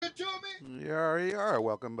Yeah.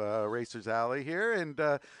 Welcome, Racers Alley here, and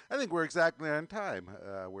I think we're exactly on time.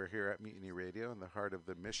 We're here at Mutiny Radio in the heart of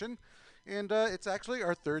the mission, and it's actually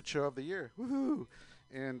our third show of the year. Woohoo!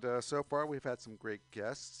 And so far, we've had some great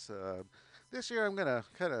guests. This year, I'm gonna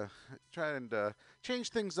kind of try and change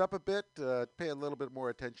things up a bit, pay a little bit more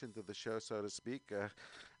attention to the show, so to speak.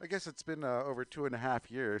 I guess it's been over 2.5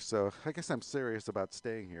 years, so I guess I'm serious about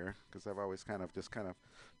staying here because I've always kind of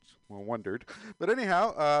wondered. But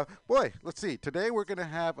anyhow, boy, let's see. Today we're going to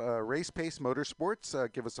have Race Pace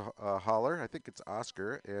Motorsports give us a holler. I think it's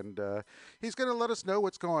Oscar, and he's going to let us know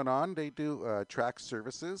what's going on. They do track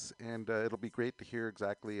services, and it'll be great to hear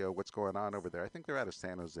exactly what's going on over there. I think they're out of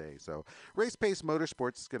San Jose. So Race Pace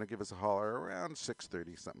Motorsports is going to give us a holler around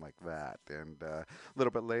 6:30, something like that. And a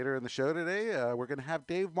little bit later in the show today, we're going to have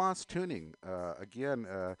Dave Moss Tuning. Again,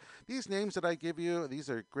 these names that I give you, these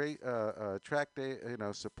are great track day,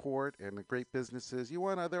 support and great businesses.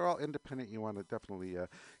 They're all independent. You want to definitely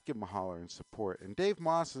give them a holler and support. And Dave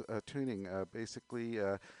Moss Tuning, basically,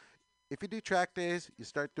 if you do track days, you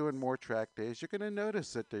start doing more track days, you're going to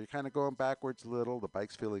notice that you're kind of going backwards a little. The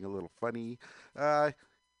bike's feeling a little funny.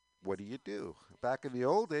 What do you do? Back in the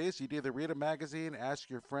old days, you'd either read a magazine, ask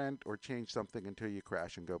your friend, or change something until you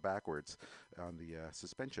crash and go backwards on the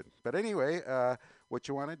suspension. But anyway, what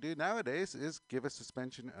you want to do nowadays is give a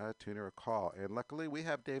suspension tuner a call. And luckily, we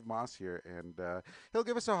have Dave Moss here, and he'll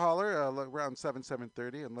give us a holler around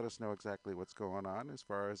 7:30, and let us know exactly what's going on as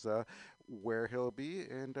far as where he'll be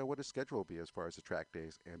and what his schedule will be as far as the track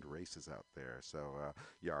days and races out there. So,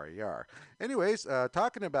 yar. Anyways,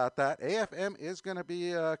 talking about that, AFM is going to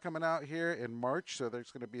be coming out here in March, so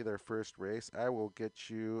there's going to be their first race. I will get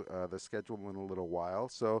you the schedule in a little while.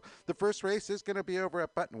 So the first race is going to be over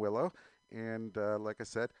at Buttonwillow. And like I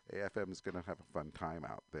said, AFM is going to have a fun time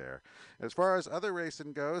out there. As far as other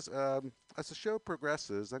racing goes, as the show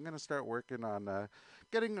progresses, I'm going to start working on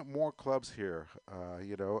getting more clubs here.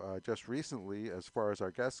 Just recently, as far as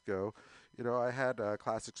our guests go, I had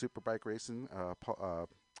Classic Superbike Racing.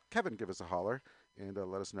 Kevin give us a holler and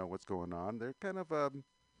let us know what's going on. They're kind of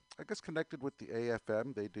I guess connected with the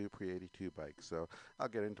AFM. They do pre-82 bikes, so I'll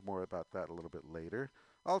get into more about that a little bit later.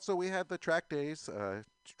 Also, we had the track days,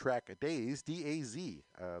 DAZ.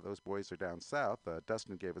 Those boys are down south.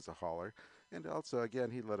 Dustin gave us a holler. And also,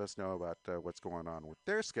 again, he let us know about what's going on with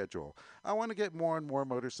their schedule. I want to get more and more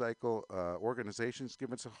motorcycle organizations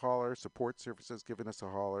giving us a holler, support services giving us a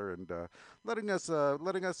holler, and letting us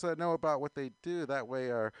know about what they do. That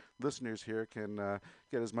way our listeners here can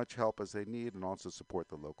get as much help as they need and also support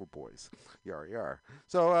the local boys. Yar.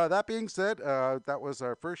 So that being said, that was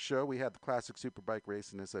our first show. We had the Classic Superbike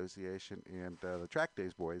Racing Association and the Track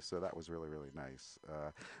Days boys, so that was really, really nice.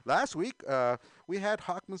 Last week, we had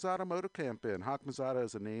Hawk Mazzata Moto Camp in. Hawk Mazzata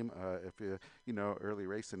is a name, if you know, early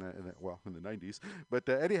racing in the 90s. But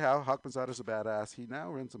anyhow, Hawk Mazzata's a badass. He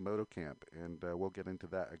now runs a moto camp, and we'll get into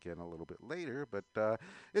that again a little bit later. But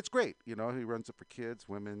it's great. He runs it for kids,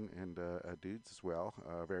 women, and dudes as well,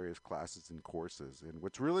 various classes and courses. And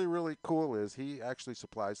what's really, really cool is he actually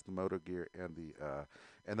supplies the moto gear and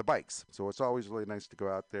the bikes. So it's always really nice to go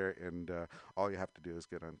out there, and all you have to do is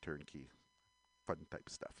get on turnkey. Fun type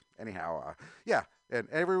of stuff. Anyhow, yeah, and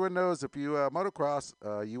everyone knows if you motocross,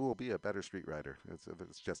 you will be a better street rider.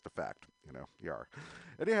 It's just a fact, yar.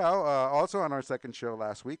 Anyhow, also on our second show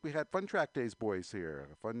last week, we had Fun Track Days boys here.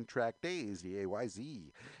 Fun Track Days,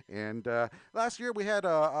 EAYZ. And last year we had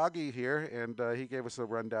Augie here, and he gave us a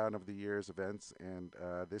rundown of the year's events. And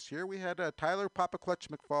this year we had Tyler Papa Clutch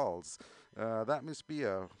McFalls. That must be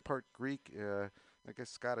a part Greek, I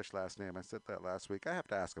guess Scottish last name. I said that last week. I have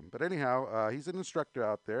to ask him. But anyhow, he's an instructor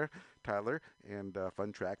out there, Tyler, and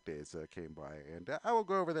Fun Track Days came by. And I will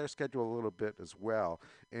go over their schedule a little bit as well.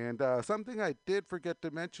 And something I did forget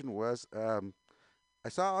to mention was I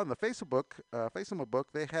saw on the Facebook book,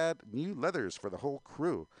 they had new leathers for the whole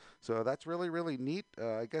crew. So that's really, really neat.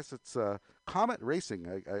 I guess it's Comet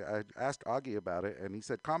Racing. I asked Augie about it, and he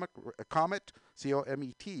said Comet,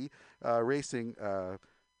 C-O-M-E-T, Racing,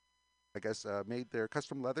 I guess, made their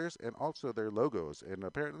custom leathers and also their logos. And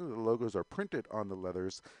apparently the logos are printed on the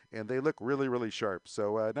leathers, and they look really, really sharp.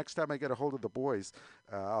 So next time I get a hold of the boys,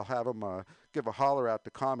 I'll have them give a holler out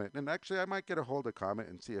to Comet. And actually, I might get a hold of Comet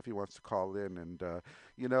and see if he wants to call in. And,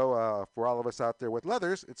 for all of us out there with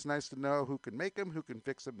leathers, it's nice to know who can make them, who can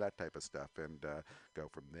fix them, that type of stuff, and go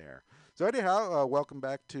from there. So anyhow, welcome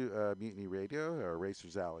back to Mutiny Radio,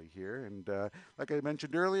 Racers Alley here. And like I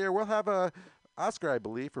mentioned earlier, we'll have Oscar, I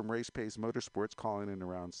believe, from Race Pace Motorsports calling in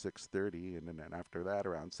around 6:30, and then after that,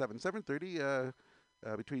 around 7:30,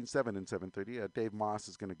 between 7 and 7:30. Dave Moss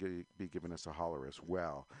is going to be giving us a holler as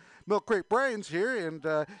well. Milk Crate Brian's here, and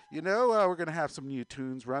we're going to have some new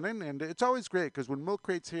tunes running, and it's always great because when Milk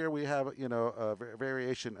Crate's here, we have a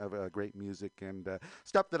variation of great music and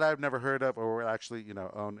stuff that I've never heard of or actually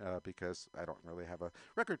own because I don't really have a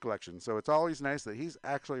record collection. So it's always nice that he's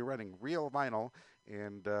actually running real vinyl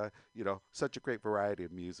and such a great variety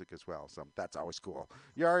of music as well. So that's always cool.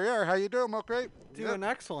 Yar, how you doing, Milk Crate? Doing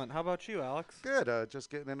excellent. How about you, Alex? Good. Just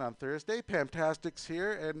getting in on Thursday. Pamtastic's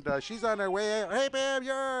here, and she's on her way out. Hey, Pam,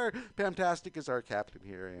 Yar! Pamtastic is our captain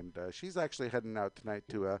here, and she's actually heading out tonight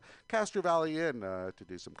to Castro Valley Inn to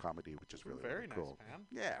do some comedy, which is really, very really cool. nice, Pam.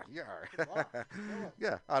 Yeah, Yar.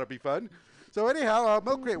 Yeah, ought to be fun. So anyhow,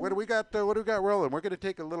 Milk Crate, what do we got? What do we got rolling? We're going to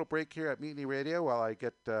take a little break here at Mutiny Radio while I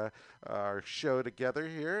get our show together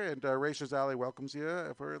here. And Racers Alley welcomes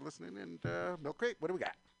you for listening. And Milk Crate, what do we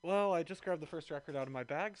got? Well, I just grabbed the first record out of my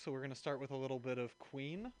bag, so we're going to start with a little bit of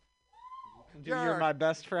Queen. And You're my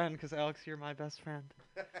best friend, because Alex, you're my best friend.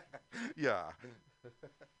 Yeah.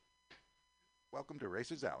 Welcome to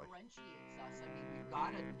Racers Alley. We've got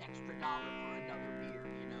an extra $1 for another beer,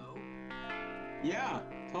 Yeah,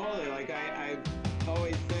 totally. Like I've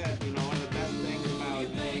always said, one of the best things about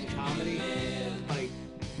doing comedy is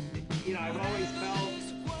I've always felt,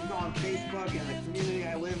 on Facebook and the community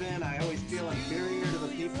I live in, I always feel inferior to the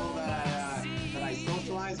people that I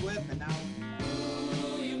socialize with, and now.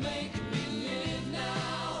 Ooh, you make me live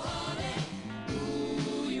now, honey.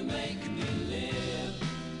 Ooh, you make me live.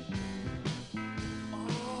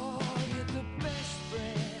 Oh, you're the best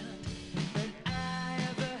friend that I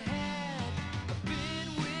ever had. I've been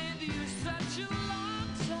with you such a long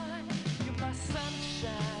time. You're my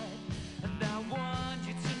sunshine, and I want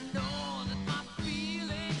you to know that my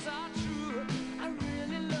feelings are true. I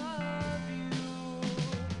really love you.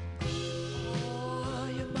 Oh,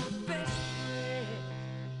 you're my best friend.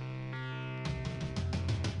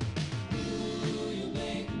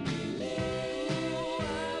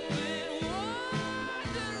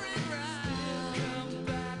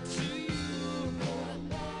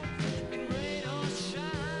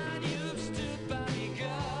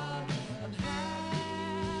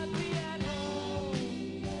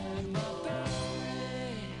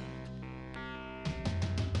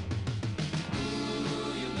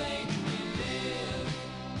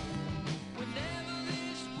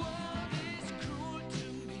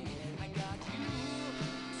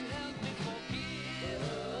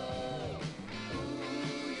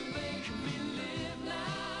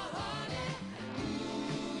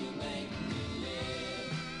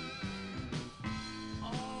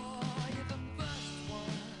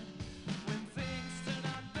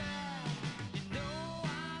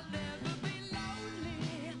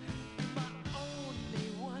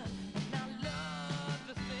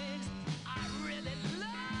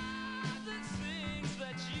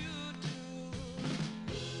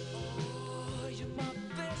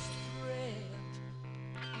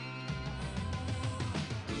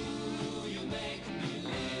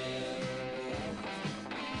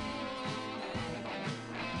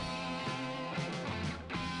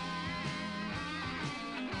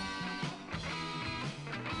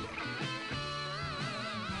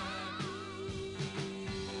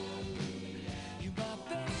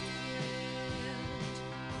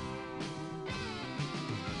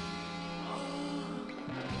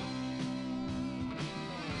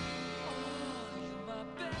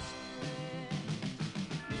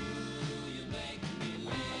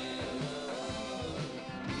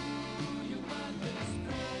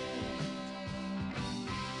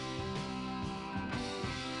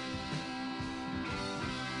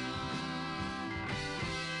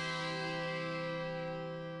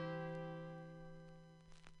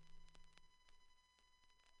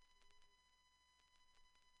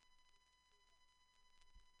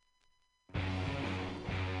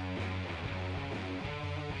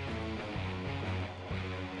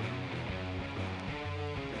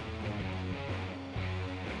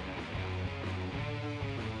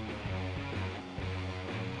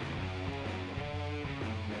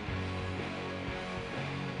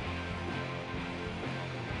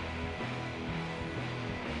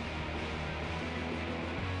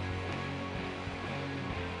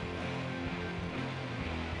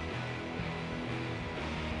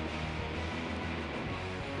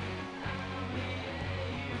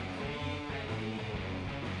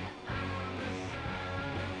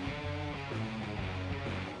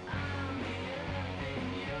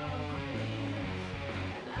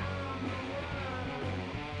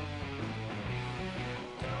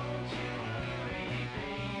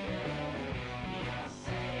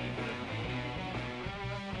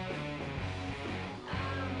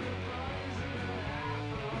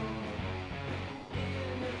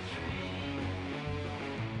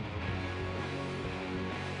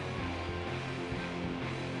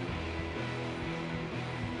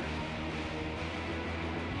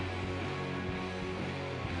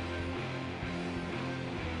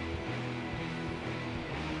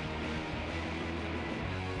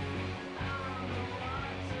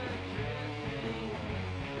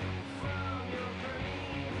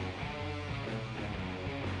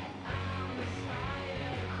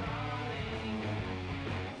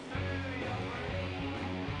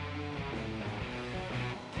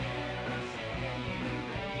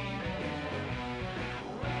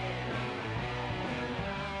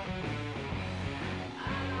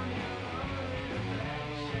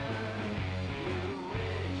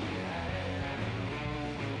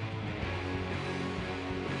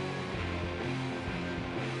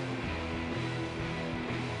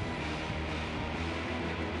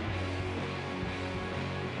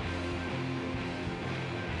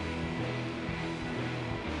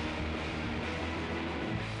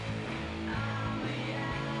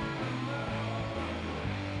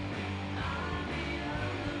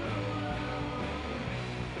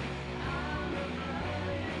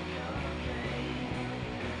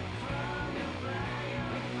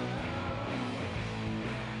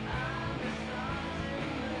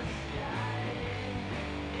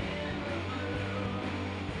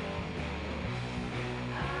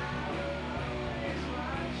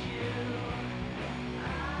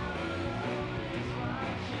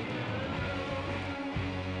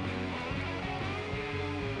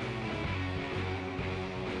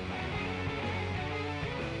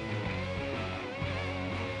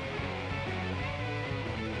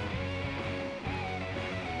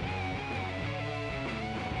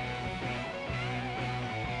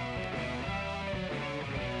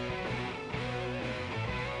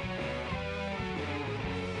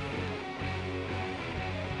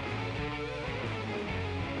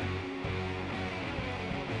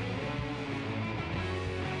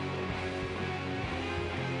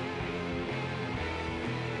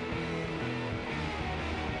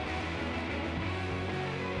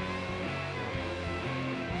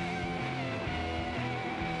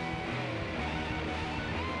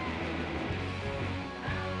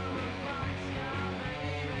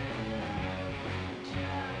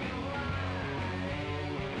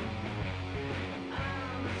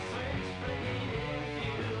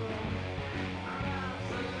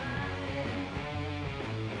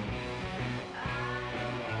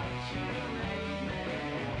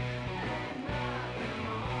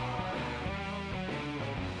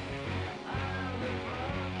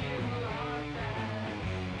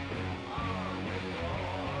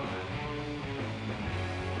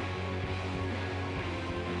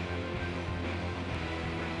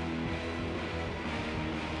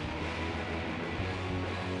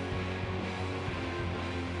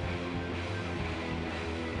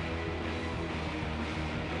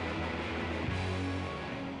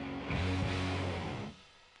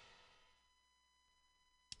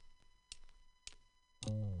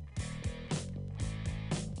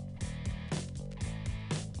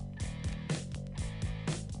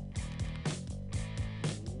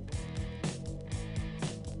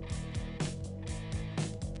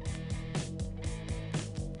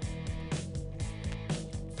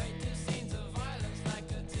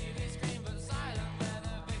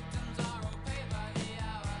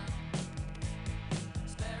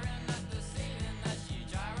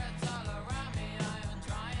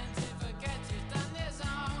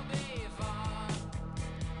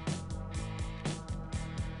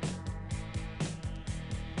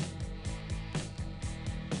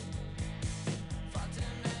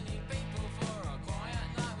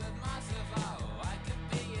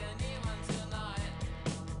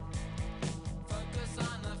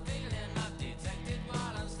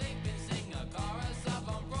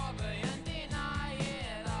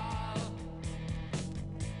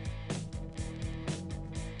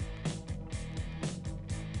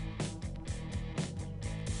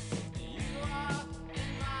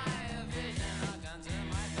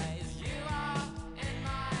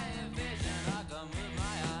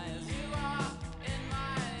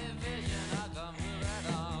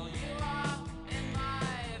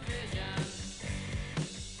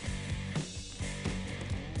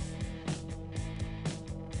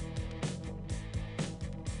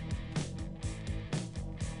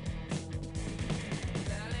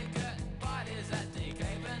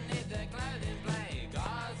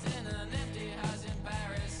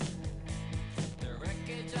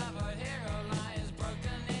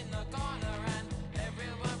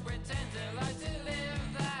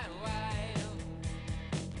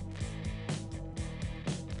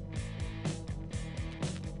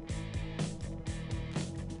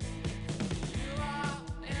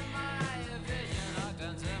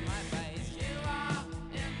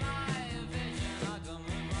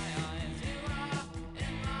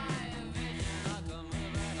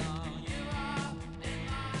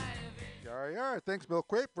 Yeah, thanks, Milk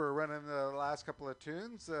Crate, for running the last couple of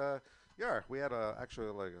tunes. Yeah, we had actually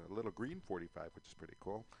like a little green 45, which is pretty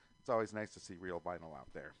cool. It's always nice to see real vinyl out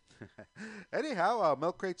there. Anyhow,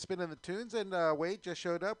 Milk Crate's spinning the tunes, and Wade just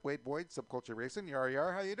showed up. Wade Boyd, Subculture Racing. Yar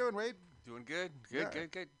yar, how you doing, Wade? Doing good. Yeah.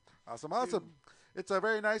 Good. Awesome, awesome. It's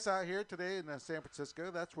very nice out here today in San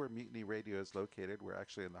Francisco. That's where Mutiny Radio is located. We're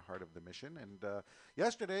actually in the heart of the mission. And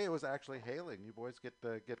yesterday it was actually hailing. You boys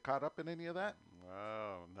get caught up in any of that?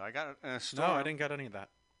 Wow. I got it in a storm. No, I didn't get any of that.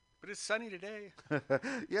 But it's sunny today.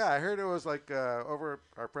 Yeah, I heard it was like over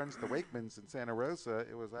our friends the Wakemans in Santa Rosa.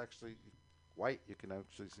 It was actually white. You can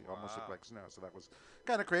actually see almost look like snow. So that was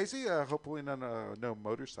kind of crazy. Hopefully no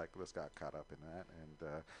motorcyclists got caught up in that.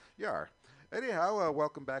 And yeah. Anyhow,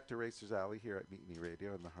 welcome back to Racers Alley here at Mutiny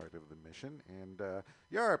Radio in the heart of the mission. And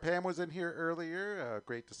yeah, Pam was in here earlier.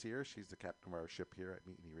 Great to see her. She's the captain of our ship here at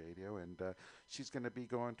Mutiny Radio. And she's going to be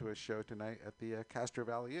going to a show tonight at the Castro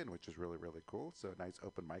Valley Inn, which is really, really cool. So nice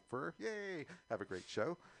open mic for her. Yay! Have a great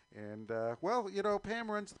show. And, well, you know,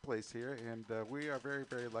 Pam runs the place here, and we are very,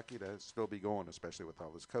 very lucky to still be going, especially with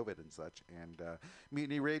all this COVID and such. And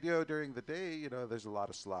Mutiny Radio during the day, you know, there's a lot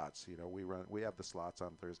of slots. You know, we have the slots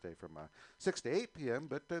on Thursday from 6 to 8 p.m.,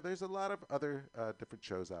 but there's a lot of other different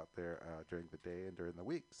shows out there during the day and during the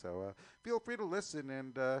week. So feel free to listen,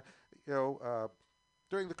 and, you know,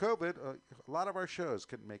 during the COVID, a lot of our shows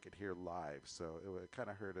couldn't make it here live, so it kind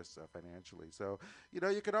of hurt us financially. So, you know,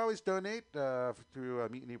 you can always donate through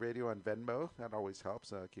Mutiny Radio on Venmo. That always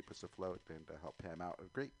helps keep us afloat and help Pam out a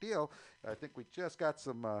great deal. I think we just got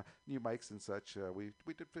some new mics and such.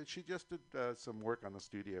 She just did some work on the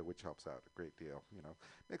studio, which helps out a great deal. You know,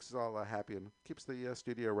 makes us all happy and keeps the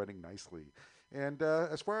studio running nicely. And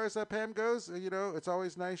as far as Pam goes, you know, it's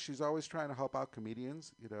always nice. She's always trying to help out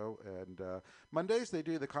comedians, you know. And Mondays they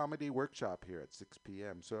do the comedy workshop here at 6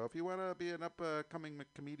 p.m. So if you want to be an upcoming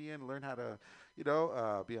comedian, learn how to, you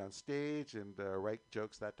know, be on stage and write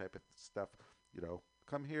jokes, that type of stuff, you know,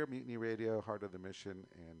 come here, Mutiny Radio, heart of the mission.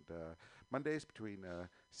 And Mondays between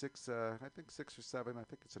 6 or 7, I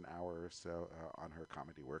think it's an hour or so on her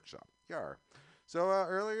comedy workshop. Yar. So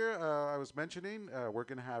earlier I was mentioning we're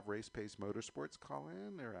going to have Race Pace Motorsports call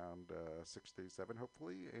in around 6:37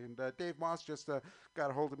 hopefully. And Dave Moss just got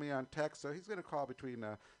a hold of me on text, so he's going to call between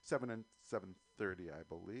 7 and 7:30, I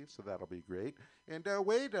believe. So that'll be great. And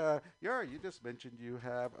Wade, Yara, you just mentioned you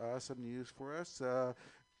have some news for us.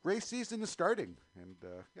 Race season is starting, and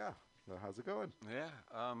yeah, so how's it going?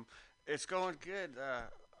 Yeah, it's going good.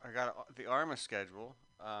 I got the ARMA schedule.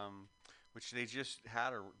 Which they just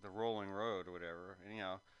had the rolling road or whatever.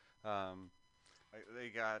 Anyhow, they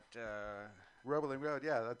got Rolling Road.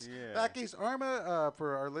 Yeah, that's Back East ARMA.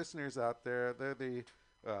 For our listeners out there, they're the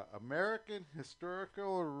American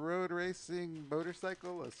Historical Road Racing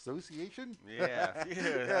Motorcycle Association. Yeah,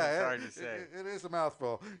 that's hard to say. It is a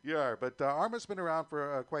mouthful. Yeah, but ARMA's been around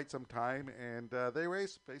for quite some time, and they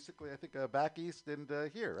race basically, I think, back east and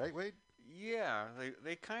here, right, Wade? Yeah,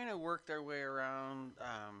 they kind of work their way around.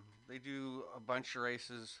 They do a bunch of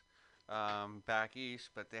races back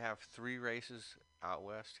east, but they have 3 races out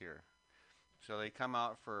west here. So they come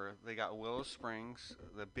out they got Willow Springs,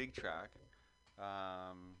 the big track,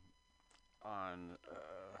 on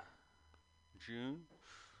June,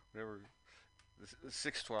 whatever,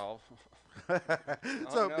 6/12.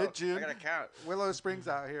 So mid-June, I gotta count. Willow Springs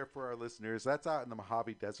out here for our listeners. That's out in the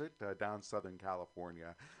Mojave Desert, down Southern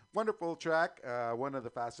California. Wonderful track, one of the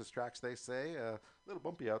fastest tracks, they say. A little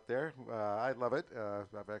bumpy out there. I love it.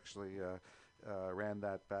 I've actually ran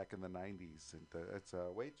that back in the 90s, and it's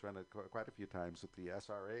Wade's run it quite a few times with the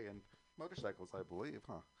SRA and motorcycles, I believe,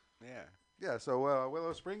 huh? Yeah. Yeah, so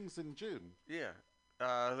Willow Springs in June. Yeah.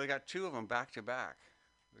 They got 2 of them back to back,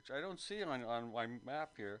 which I don't see on my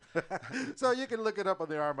map here. So you can look it up on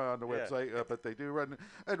the ARMA on the website, but they do run.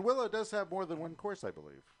 And Willow does have more than one course, I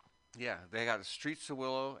believe. Yeah, they got the Streets of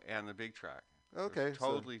Willow and the big track. Okay. They're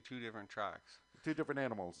totally 2 different tracks. 2 different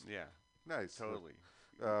animals. Yeah. Nice. Totally.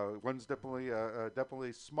 One's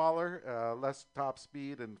definitely smaller, less top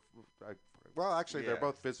speed, and well, actually, they're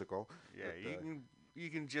both physical. Yeah, but, you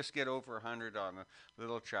can just get over 100 on the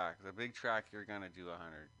little track. The big track, you're gonna do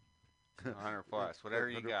 100 plus, whatever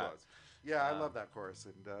you got. Plus. Yeah, I love that course,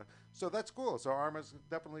 and so that's cool. So ARMA's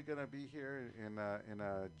definitely going to be here in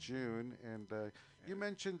June, and you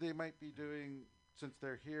mentioned they might be doing, since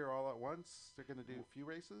they're here all at once, they're going to do a few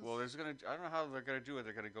races. Well, I don't know how they're going to do it.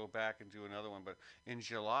 They're going to go back and do another one, but in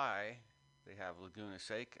July they have Laguna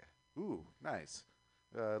Seca. Ooh, nice.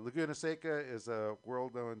 Laguna Seca is a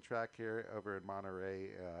world-known track here over in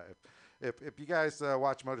Monterey. If you guys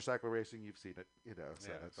watch motorcycle racing, you've seen it, you know.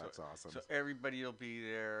 So that's awesome. So everybody will be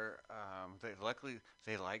there. Luckily,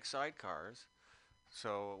 they like sidecars.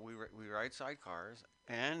 So we ride sidecars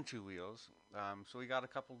and two wheels. So we got a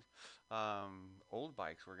couple old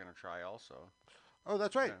bikes we're gonna try also. Oh,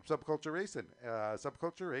 that's right. Yeah. Subculture Racing.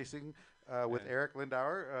 Subculture Racing with And Eric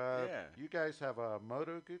Lindauer. yeah, You guys have a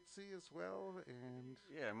Moto Guzzi as well, and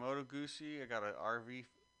yeah, Moto Guzzi. I got an RV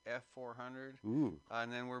F400, ooh,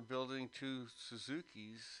 and then we're building two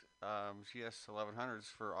Suzuki's GS 1100s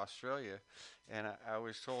for Australia. And I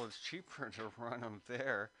was told it's cheaper to run them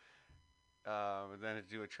there than to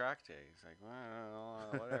do a track day. It's like, well,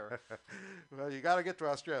 whatever. well, you got to get to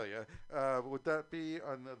Australia. Would that be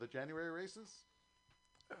on the January races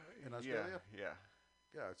in Australia? Yeah,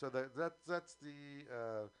 Yeah. So that's the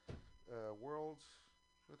world.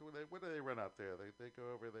 What do they run out there? They go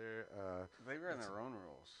over there. they run It's- their own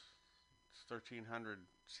rules. It's 1300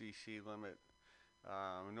 cc limit.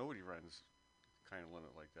 Nobody runs kind of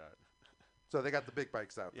limit like that. So they got the big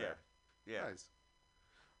bikes out Yeah, there. yeah. Nice.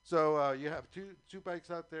 So you have two bikes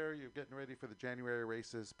out there. You're getting ready for the January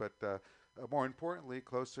races, but more importantly,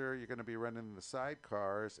 closer, you're going to be running the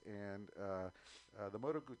sidecars and the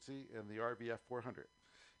Moto Guzzi and the RVF 400.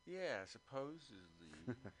 Yeah,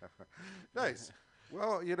 supposedly. Nice.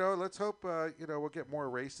 Well, let's hope we'll get more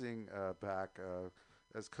racing back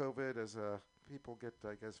as COVID, as people get,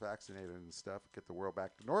 I guess, vaccinated and stuff, get the world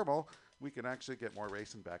back to normal. We can actually get more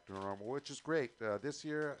racing back to normal, which is great. This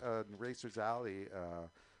year, in Racers Alley,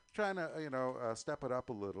 trying to step it up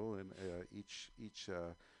a little, and each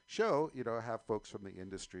show, have folks from the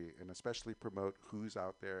industry, and especially promote who's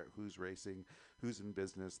out there, who's racing, who's in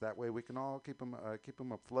business. That way, we can all keep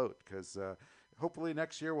them afloat, because hopefully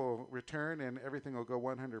next year we'll return and everything will go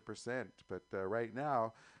 100%. But right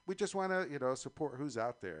now, we just want to support who's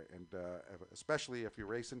out there, and especially if you're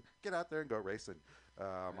racing, get out there and go racing.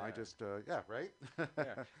 I Yeah. just right.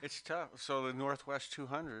 Yeah, it's tough. So the Northwest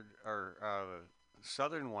 200 or the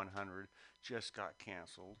Southern 100 just got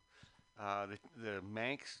canceled. The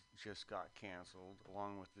Manx just got canceled,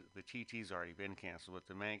 along with the TT's already been canceled, but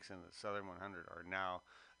the Manx and the Southern 100 are now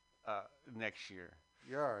next year.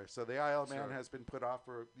 Yeah. So the Isle Man So- has been put off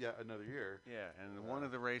for yet another year. Yeah, and one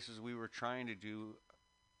of the races we were trying to do,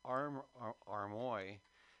 Armoy,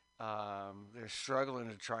 they're struggling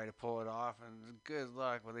to try to pull it off, and good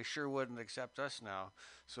luck. Well, they sure wouldn't accept us now.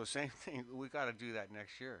 So same thing, we got to do that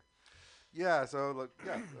next year. Yeah. So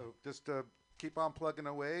just keep on plugging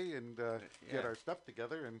away and get Yeah. our stuff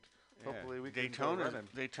together, and Yeah. hopefully we can go running.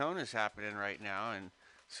 Daytona's happening right now, and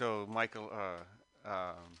so Michael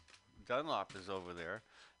Dunlop is over there,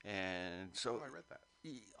 and so Oh, I read that.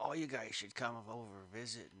 all you guys should come over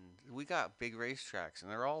visit. And we got big racetracks, and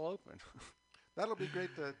they're all open. That'll be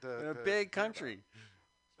great to In a to big hear about. country,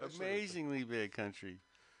 Especially- amazingly big country.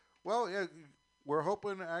 Well, yeah, we're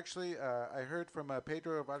hoping. Actually, I heard from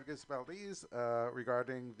Pedro Vargas Valdez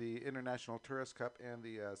regarding the International Tourist Cup and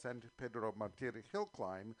the San Pedro Martir Hill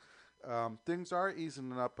Climb. Things are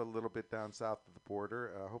easing up a little bit down south of the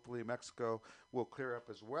border. Hopefully, Mexico will clear up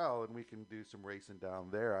as well, and we can do some racing down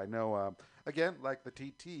there. I know, again, like the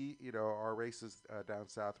TT, our races down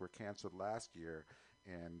south were canceled last year,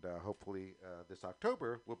 and hopefully this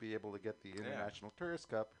October we'll be able to get the International Tourist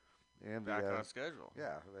Cup and Back the on schedule.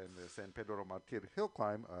 yeah, and the San Pedro Martir Hill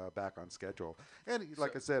Climb back on schedule. And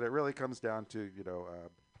like I said, it really comes down to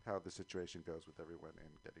how the situation goes with everyone and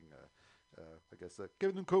getting I guess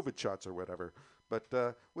giving them COVID shots or whatever.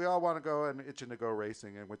 But we all want to go and itching to go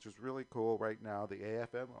racing, and which is really cool right now. The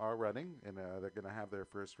AFM are running, and they're going to have their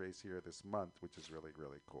first race here this month, which is really,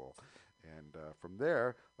 really cool. And from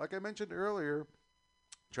there, like I mentioned earlier,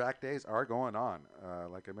 track days are going on.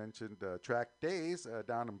 Like I mentioned, track days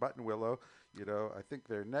down in Buttonwillow, I think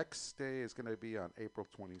their next day is going to be on April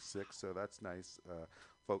 26th, so that's nice.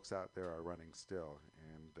 Folks out there are running still,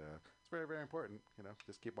 and it's very, very important.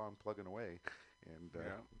 Just keep on plugging away and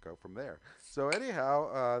go from there. So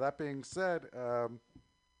anyhow, that being said,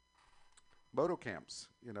 moto camps.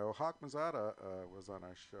 Hawk Mazzata was on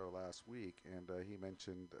our show last week, and he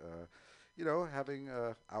mentioned having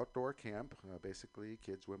a outdoor camp. Basically,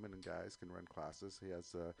 kids, women, and guys can run classes.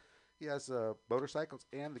 He has motorcycles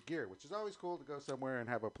and the gear, which is always cool to go somewhere and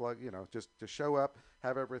have a plug. Just to show up,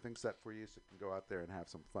 have everything set for you, so you can go out there and have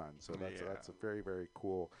some fun. So that's a very, very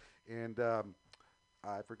cool. And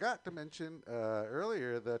I forgot to mention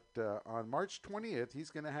earlier that on March 20th,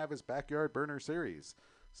 he's going to have his Backyard Burner Series.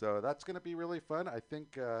 So that's going to be really fun. I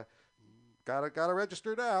think gotta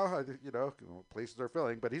register now. Places are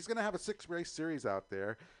filling, but he's gonna have a 6-race series out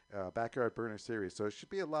there, backyard burner series. So it should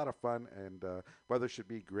be a lot of fun, and weather should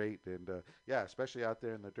be great. And yeah, especially out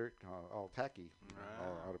there in the dirt, all tacky,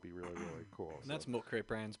 ought to be really really cool. And that's Milk Crate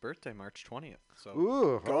Brian's birthday, March 20th. So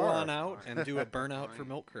Ooh, go hard. on out and do a burnout for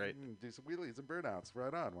Milk Crate. Do some wheelies and burnouts.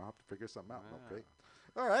 Right on. We'll have to figure something out. Okay.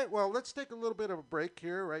 All right. Well, let's take a little bit of a break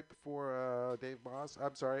here right before Dave Moss.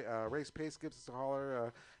 I'm sorry. Race Pace gives us a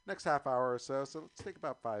holler next half hour or so. So let's take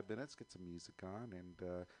about 5 minutes, get some music on,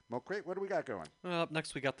 and Milk Crate. What do we got going? Well, up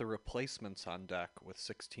next we got the replacements on deck with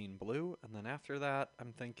 16 Blue, and then after that,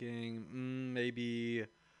 I'm thinking maybe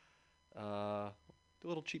a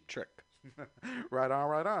little Cheap Trick. Right on,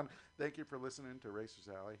 right on. Thank you for listening to Racers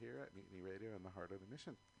Alley here at Mutiny Radio in the heart of the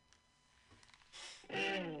mission.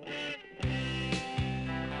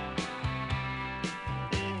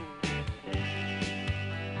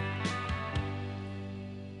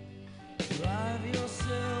 Drive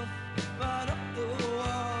yourself right up the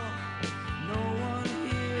wall. No one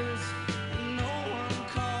hears, no one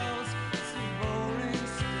calls. It's a boring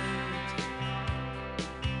state.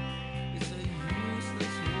 It's a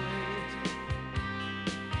useless wait.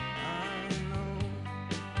 I know.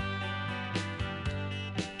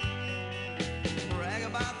 Brag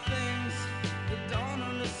about things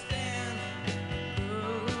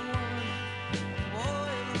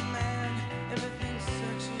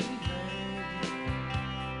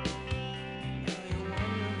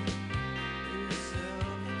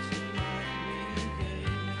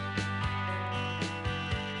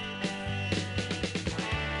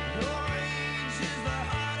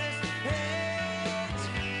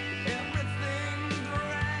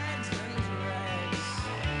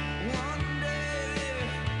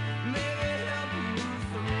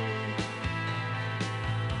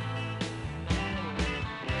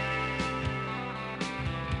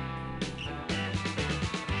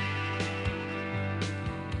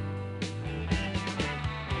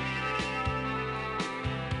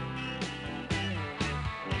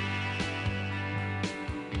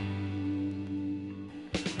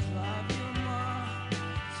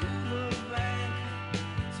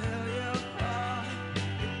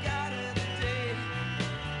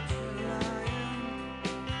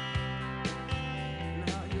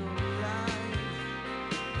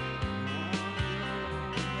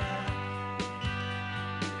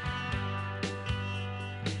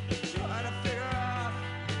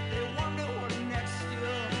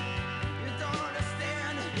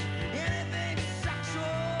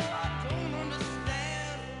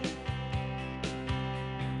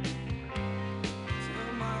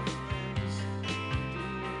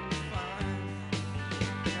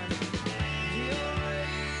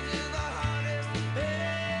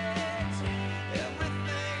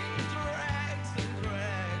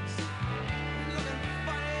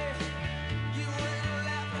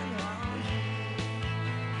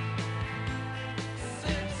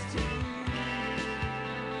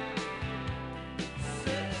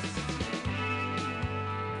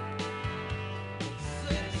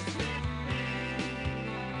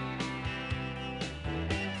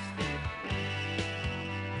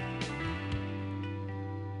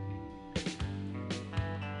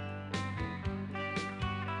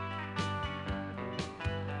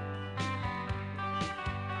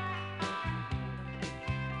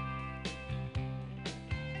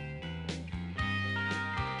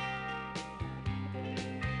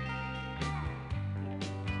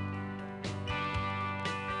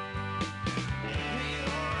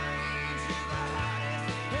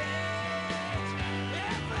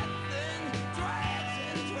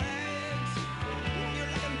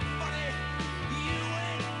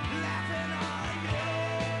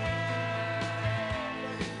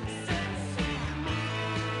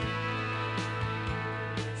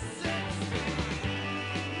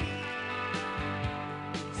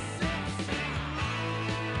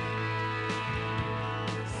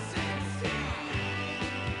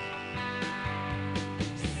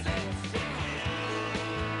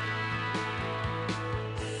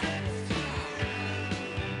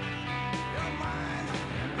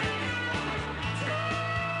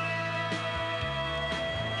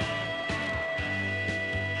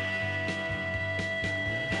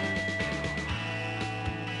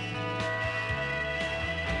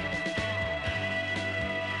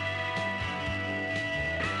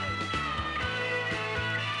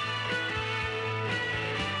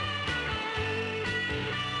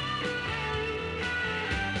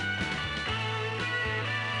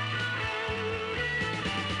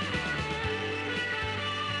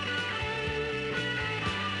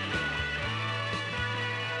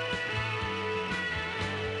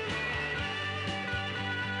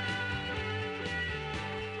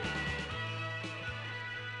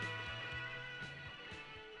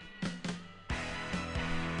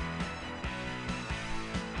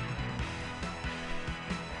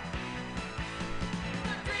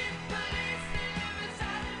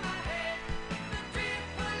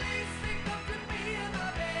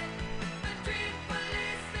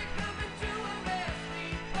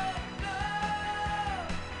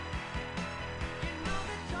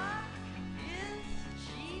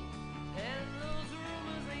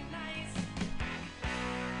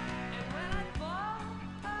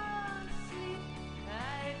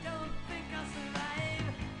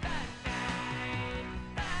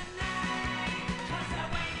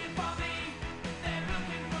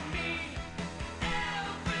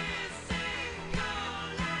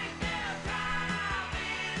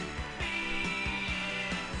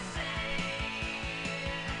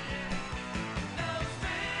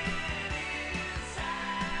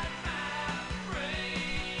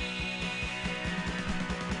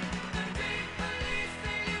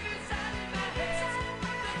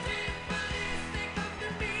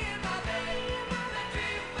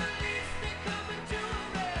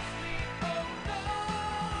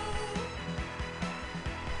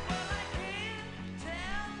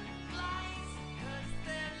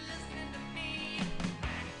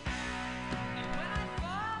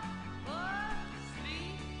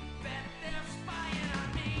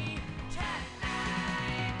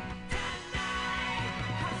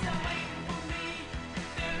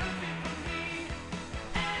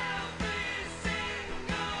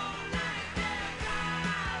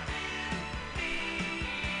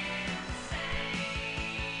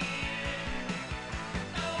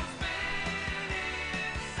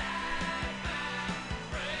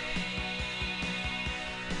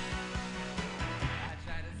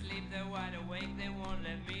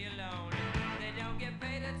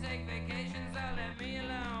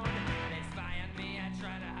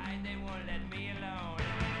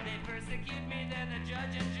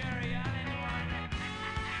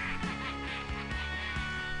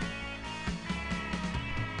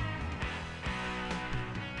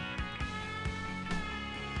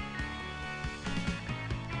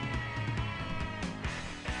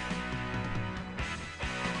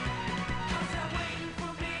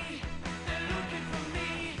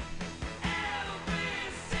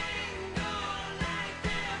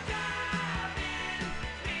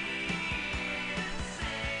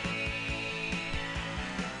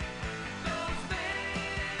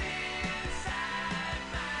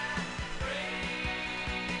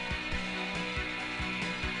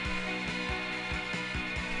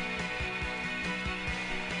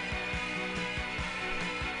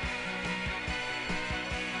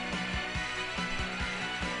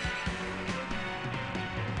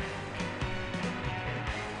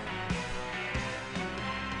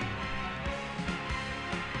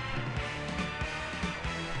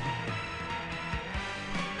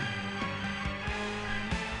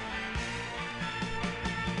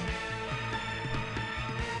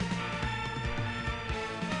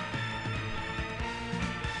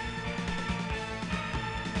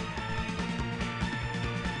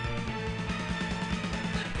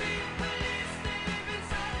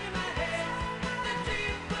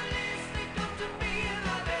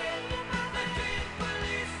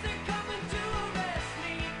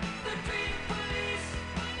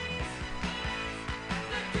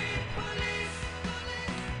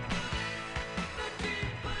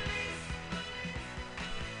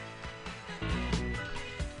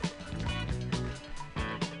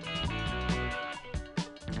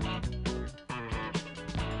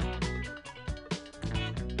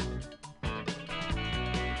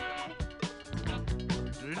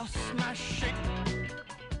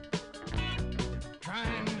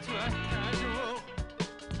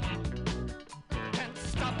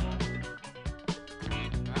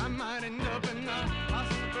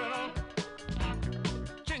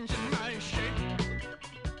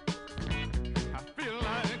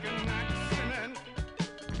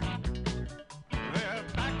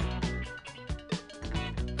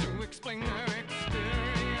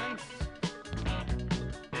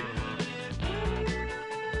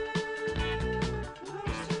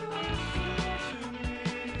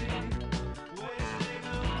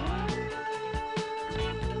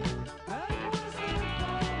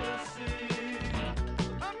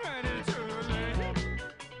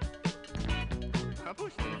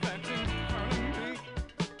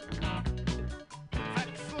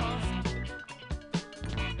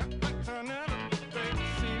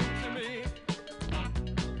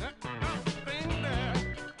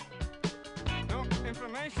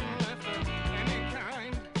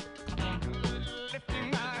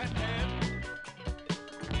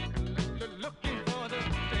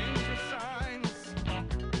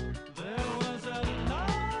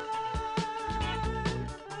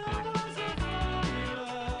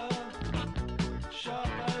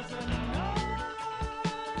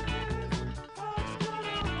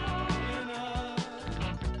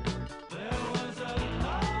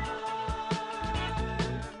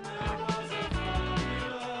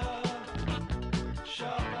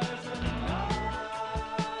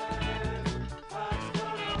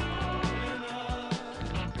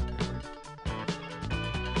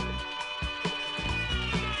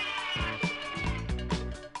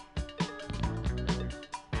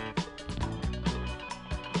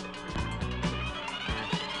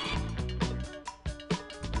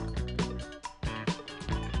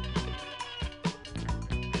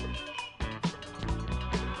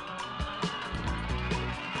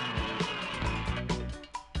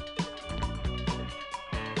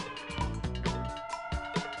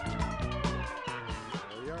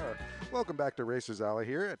Welcome back to Racers Alley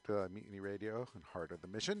here at Mutiny Radio and Heart of the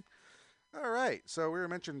Mission. All right, so we were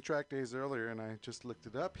mentioning track days earlier, and I just looked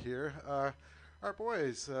it up here. Our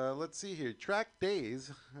boys, let's see here. Track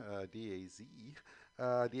days, D-A-Z,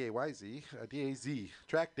 D-A-Y-Z, D-A-Z,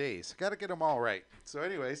 track days. Got to get them all right. So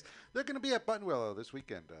anyways, they're going to be at Buttonwillow this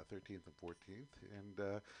weekend, 13th and 14th.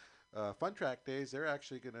 And Fun Track Days, they're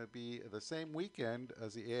actually going to be the same weekend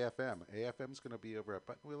as the AFM. AFM is going to be over at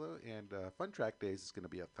Buttonwillow, and Fun Track Days is going to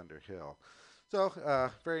be at Thunder Hill. So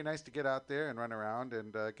very nice to get out there and run around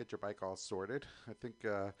and get your bike all sorted. I think,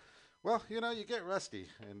 well, you know, you get rusty,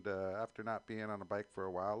 and after not being on a bike for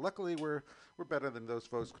a while. Luckily, we're better than those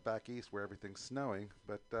folks back east where everything's snowing,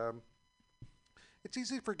 but it's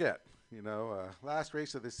easy to forget. You know, last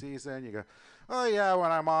race of the season, you go, oh yeah,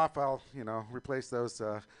 when I'm off, I'll, you know, replace those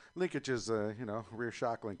linkages, you know, rear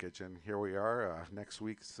shock linkage. And here we are. Next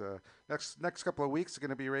couple of weeks are going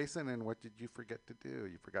to be racing. And what did you forget to do?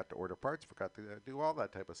 You forgot to order parts, forgot to do all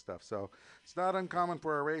that type of stuff. So it's not uncommon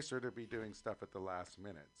for a racer to be doing stuff at the last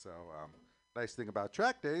minute. So nice thing about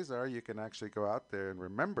track days are you can actually go out there and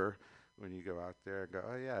remember when you go out there and go,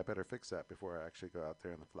 oh yeah, I better fix that before I actually go out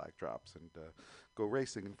there and the flag drops, and go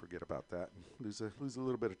racing and forget about that and lose a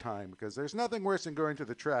little bit of time, because there's nothing worse than going to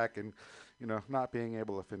the track and, you know, not being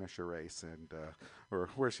able to finish a race, and or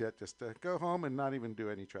worse yet, just go home and not even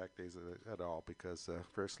do any track days at all because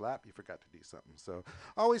first lap you forgot to do something. So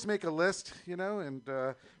always make a list, you know, and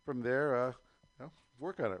from there, you know,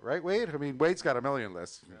 work on it, right, Wade? I mean, Wade's got a million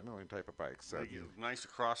lists, a million type of bikes. So Nice to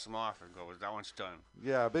cross them off and go, that one's done.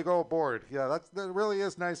 yeah, big old board. Yeah, that really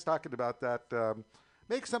is nice talking about that.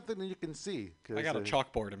 Make something that you can see. I got a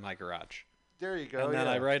chalkboard in my garage. There you go. And then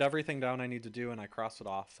yeah. I write everything down I need to do, and I cross it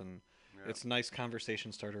off. And it's a nice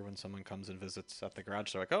conversation starter when someone comes and visits at the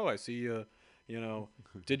garage. They're like, oh, I see you, you know,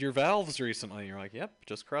 did your valves recently. And you're like, yep,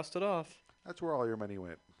 just crossed it off. That's where all your money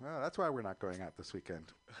went. Well, that's why we're not going out this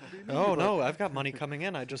weekend. Oh, no, I've got money coming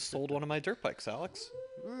in. I just sold one of my dirt bikes, Alex.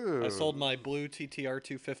 Ooh. I sold my blue TTR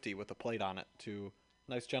 250 with a plate on it to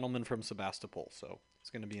a nice gentleman from Sebastopol. So he's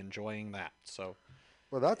going to be enjoying that. So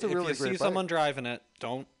Well, that's a really if great you see bike. someone driving it,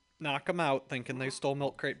 don't knock them out thinking they stole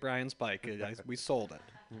Milk Crate Brian's bike. We sold it.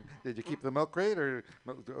 Did you keep the milk crate or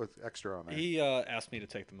extra on there? He asked me to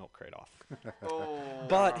take the milk crate off. Oh.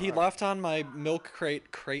 But he left on my milk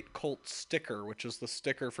crate Colt sticker, which is the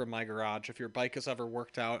sticker from my garage. If your bike is ever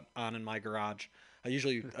worked out on in my garage, I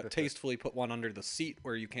usually tastefully put one under the seat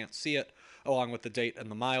where you can't see it, along with the date and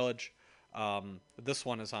the mileage. This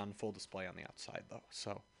one is on full display on the outside, though.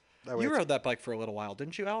 So you rode that bike for a little while,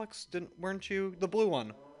 didn't you, Alex? Weren't you the blue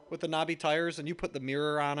one with the knobby tires, and you put the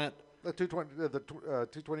mirror on it? The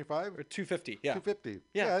 225? Or 250, yeah. 250.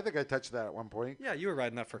 Yeah. Yeah, I think I touched that at one point. Yeah, you were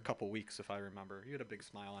riding that for a couple weeks, if I remember. You had a big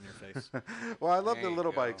smile on your face. Well, I love There the you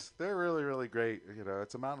little go. bikes. They're really, really great. You know,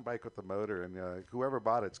 it's a mountain bike with the motor, and whoever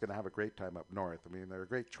bought it's going to have a great time up north. I mean, they're a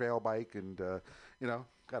great trail bike, and you know,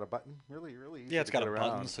 got a button. Really, really easy. Yeah, it's to got get a around.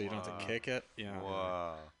 button, so you don't have to kick it. Yeah.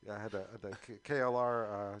 Wow. Yeah, I had the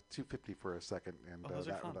KLR 250 for a second, and Oh, those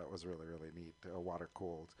are fun. that was really, really neat. Water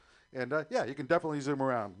cooled, and yeah, you can definitely zoom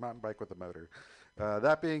around. Mountain bike with a motor.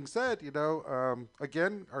 That being said, you know,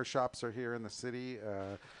 again, our shops are here in the city.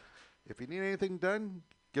 If you need anything done,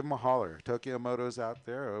 give them a holler. Tokyo Moto's out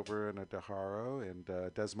there over in Daharo, and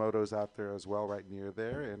Desmoto's out there as well, right near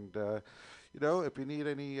there. And you know, if you need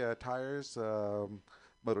any tires.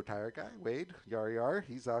 Moto Tire Guy, Wade, Yar,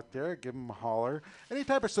 he's out there. Give him a holler. Any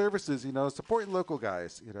type of services, you know, supporting local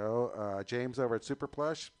guys. You know, James over at Super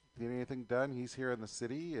Plush, need anything done, he's here in the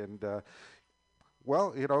city. And,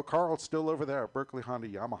 well, you know, Carl's still over there at Berkeley Honda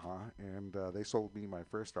Yamaha, and they sold me my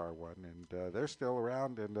first R1, and they're still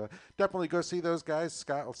around. And definitely go see those guys.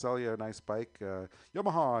 Scott will sell you a nice bike.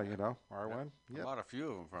 Yamaha, you know, R1. A lot of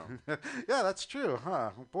few of them from. Yeah, that's true,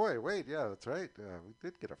 huh? Boy, wait, yeah, that's right. We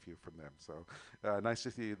did get a few from them, so nice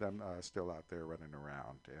to see them still out there running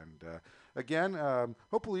around. And again,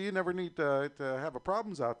 hopefully you never need to have a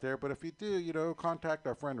problems out there, but if you do, you know, contact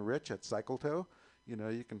our friend Rich at Cycle Tow. You know,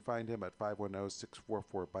 you can find him at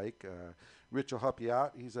 510-644-BIKE. Rich will help you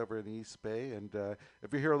out. He's over in the East Bay. And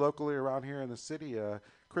if you're here locally around here in the city,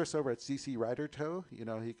 Chris over at CC Rider Tow, you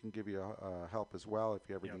know, he can give you help as well if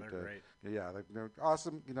you ever need to. Great. Yeah, they're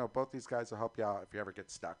awesome. You know, both these guys will help you out if you ever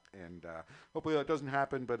get stuck. And hopefully that doesn't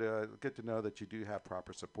happen, but good to know that you do have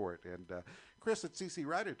proper support. And Chris at CC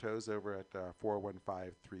Rider Tows over at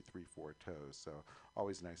 415-334-TOWS. So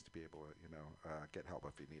always nice to be able to, you know, get help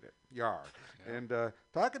if you need it. Yar. Yeah. And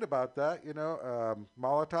talking about that, you know,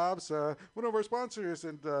 Molotov's one of our sponsors,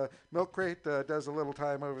 and Milk Crate does a little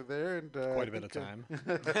time over there. And Quite a bit of time.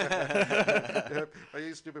 I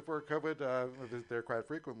used to before COVID. Visit there quite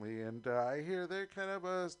frequently, and I hear they're kind of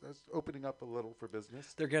opening up a little for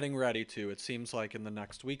business. They're getting ready to. It seems like in the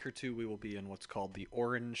next week or two, we will be in what's called the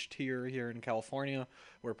orange tier here in California,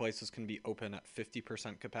 where places can be open at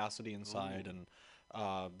 50% capacity inside. And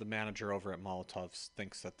the manager over at Molotov's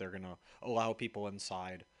thinks that they're going to allow people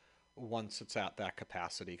inside once it's at that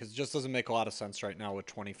capacity, because it just doesn't make a lot of sense right now with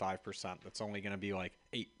 25%. That's only going to be like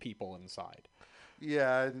 8 people inside.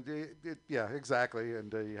 Yeah, and yeah, exactly.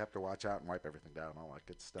 And you have to watch out and wipe everything down, all that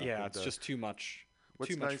good stuff. Yeah, and, it's just too much.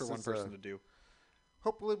 what's Too much nice for one is, person to do.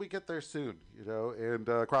 hopefully we get there soon, and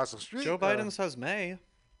across the street. Joe Biden says May.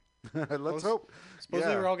 Let's hope.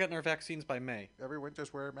 Supposedly Yeah. we're all getting our vaccines by May. Everyone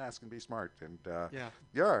just wear a mask and be smart. And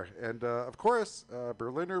Yeah. And of course,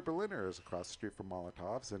 Berliner is across the street from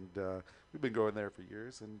Molotov's, and we've been going there for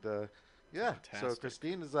years. And so Fantastic.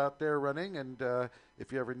 Christine is out there running, and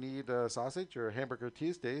if you ever need sausage or hamburger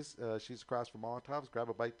Tuesdays, she's across from Molotov's. Grab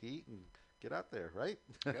a bite to eat and get out there, right?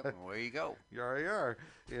 Yep, away you go. Yar.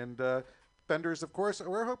 And vendors, of course,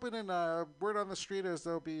 we're hoping, and word on the street is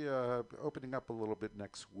they'll be opening up a little bit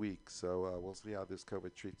next week. So we'll see how this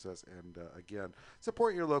COVID treats us. And again,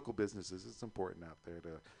 support your local businesses. It's important out there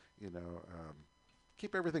to,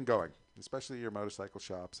 keep everything going, especially your motorcycle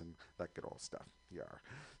shops and that good old stuff.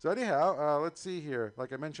 So anyhow, let's see here.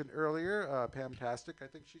 Like I mentioned earlier, Pamtastic, I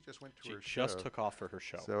think she just went to She her show. just took off for her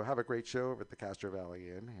show. So have a great show over at the Castro Valley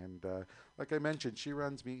Inn. And like I mentioned, she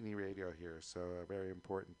runs Mutiny Radio here, so very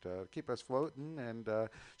important. Keep us floating. And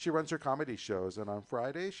she runs her comedy shows. And on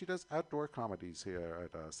Friday, she does outdoor comedies here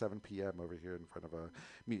at 7 p.m. over here in front of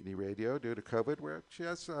Mutiny Radio due to COVID, where she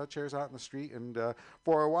has chairs out in the street. And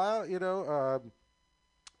for a while,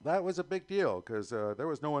 that was a big deal because there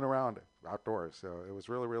was no one around outdoors. So it was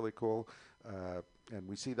really, really cool. And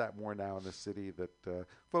we see that more now in the city, that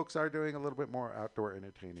folks are doing a little bit more outdoor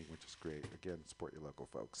entertaining, which is great. Again, support your local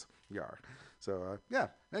folks. So,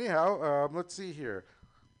 anyhow, let's see here.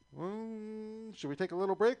 Should we take a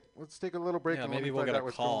little break? Let's take a little break. Yeah, and maybe let me we'll find get out a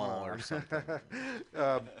what's going call on. or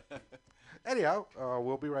something. Anyhow,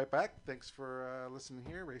 we'll be right back. Thanks for listening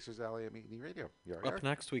here. Racers Alley at Mutiny Radio. Up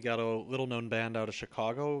next, we got a little-known band out of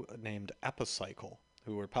Chicago named Epicycle,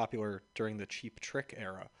 who were popular during the Cheap Trick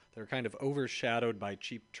era. They're kind of overshadowed by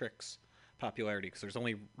Cheap Trick's popularity because there's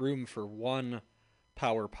only room for one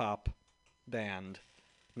power pop band,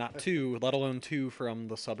 not two, let alone two from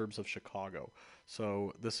the suburbs of Chicago.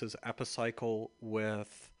 So this is Epicycle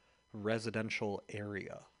with Residential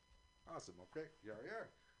Area. Awesome. Okay.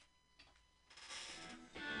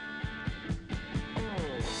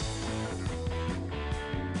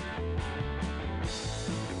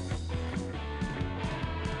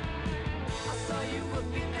 I saw you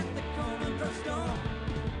working at the corner drugstore.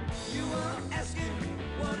 You were asking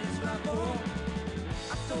what it's right for.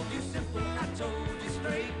 I told you simple, I told you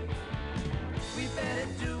straight. We better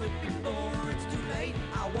do it before it's too late.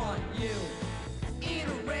 I want you in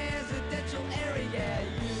a residential area,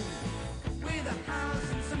 you with a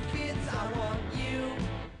house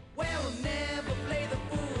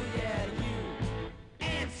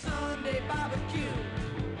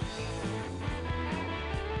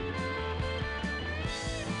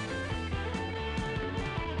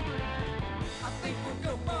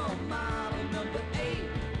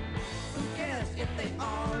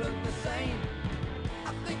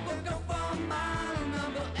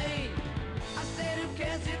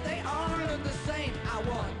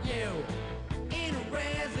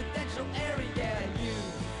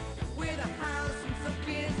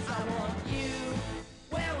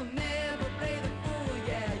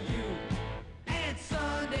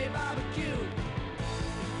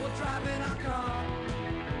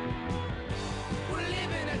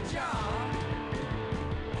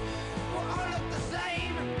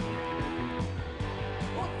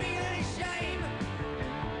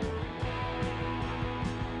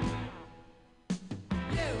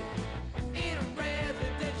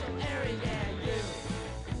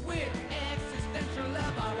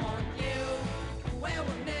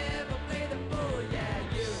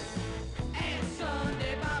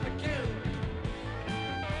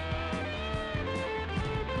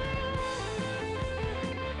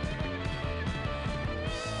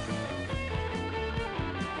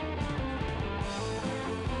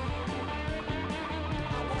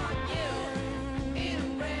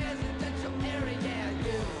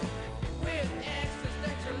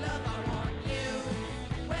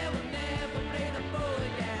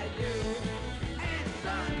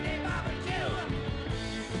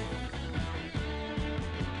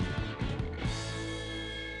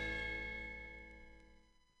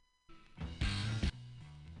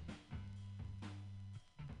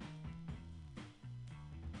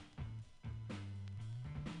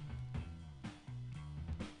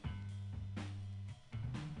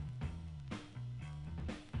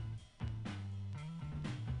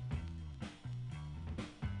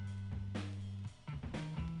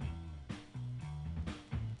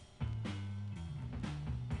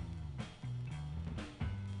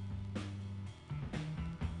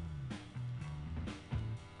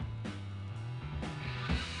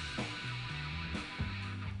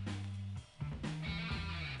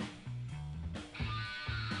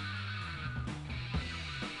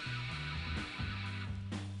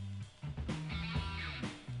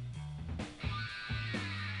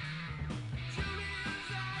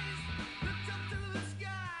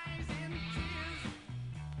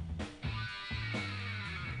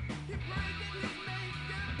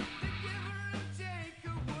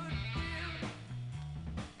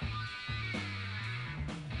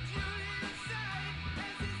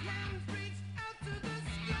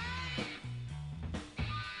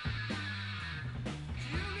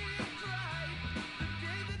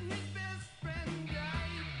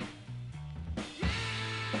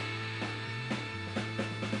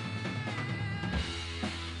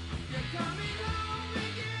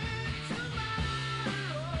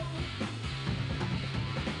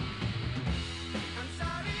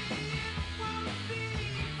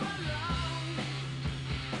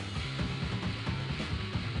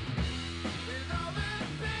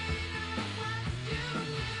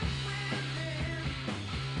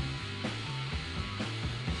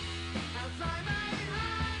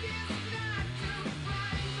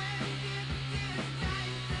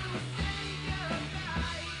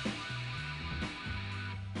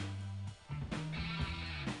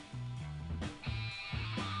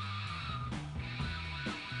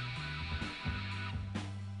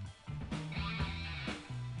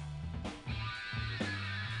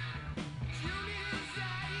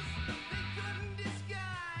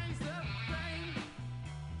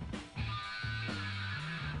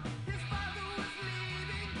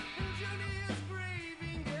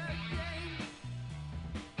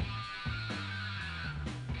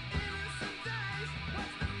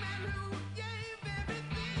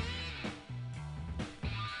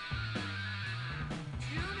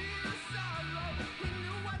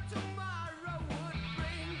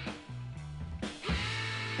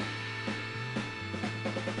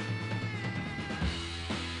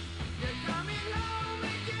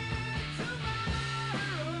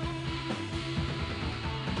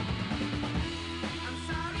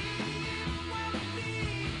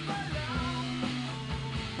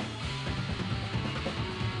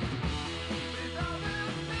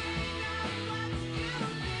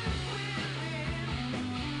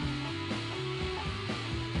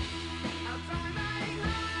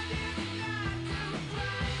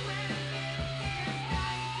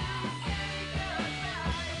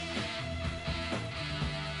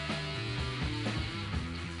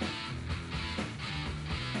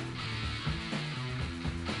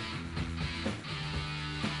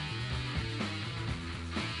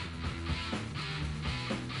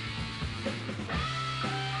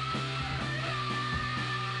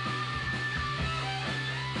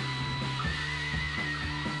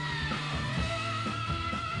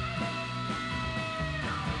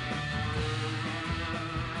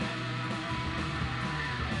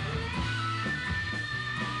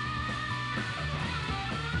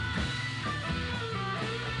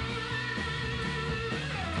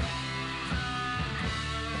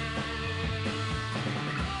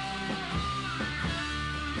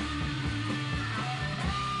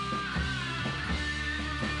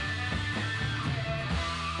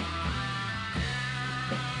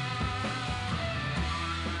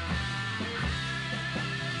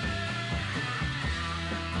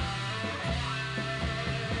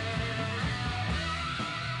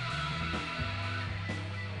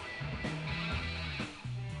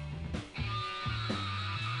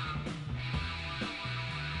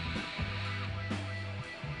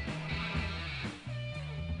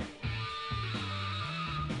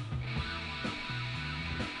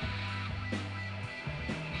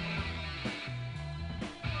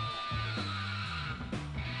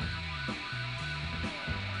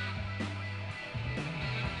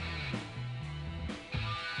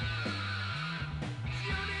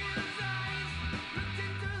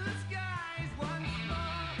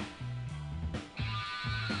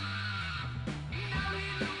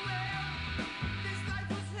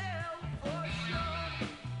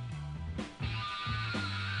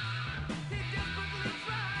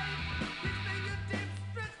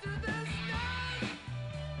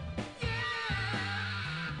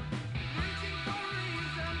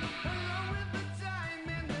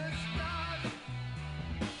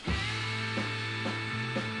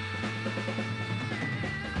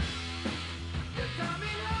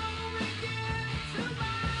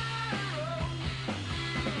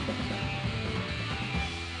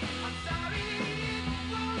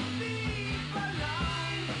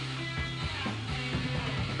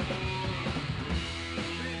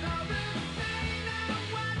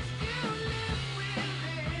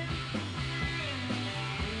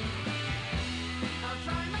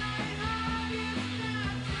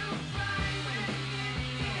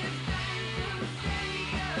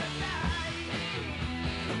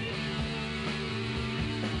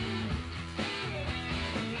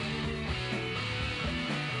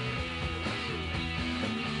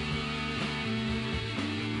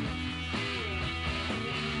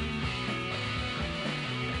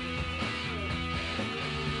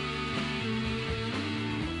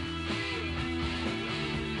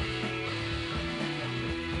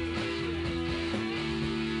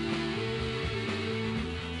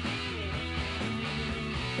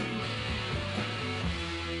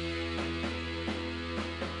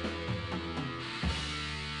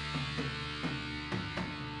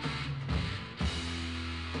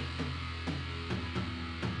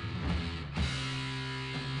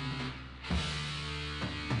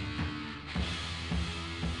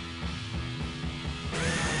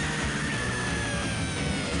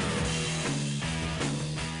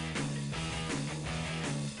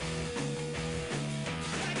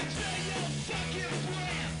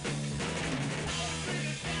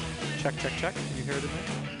Check, check, check. Can you hear it in there?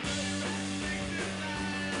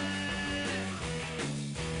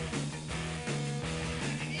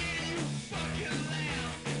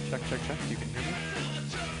 Check, check, check. You can hear me?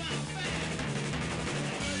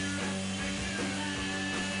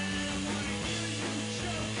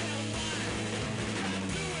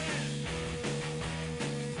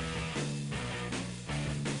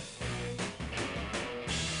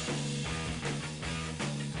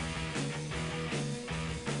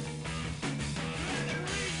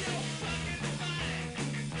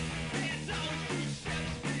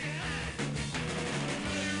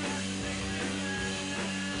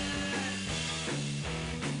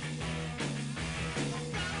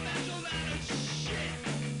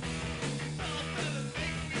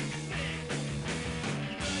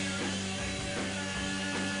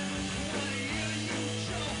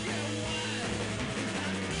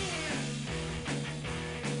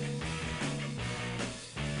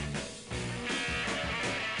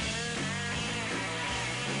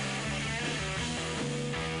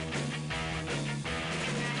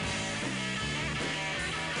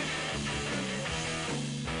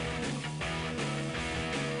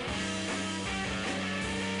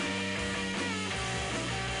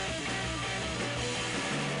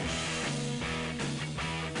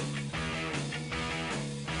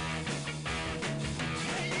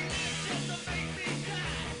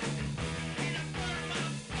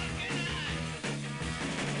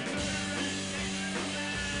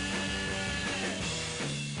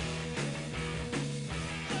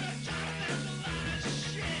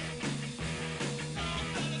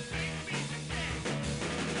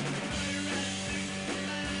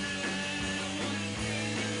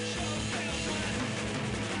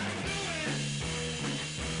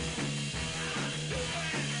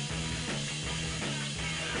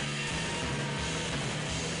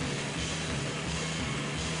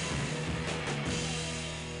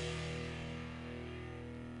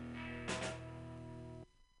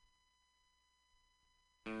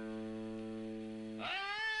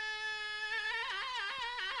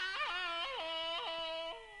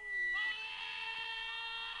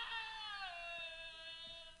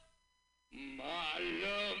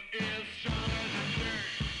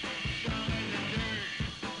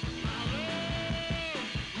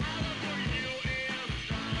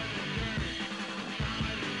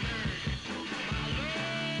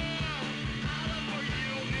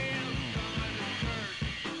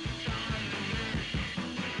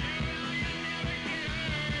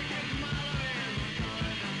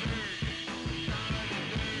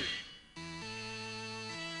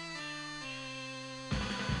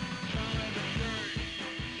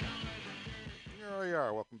 Here we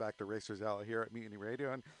are. Welcome back to Racers Alley here at Mutiny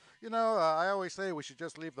Radio. And I always say we should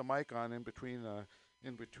just leave the mic on in between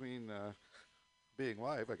being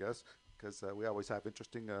live, I guess, because we always have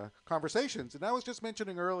interesting conversations. And I was just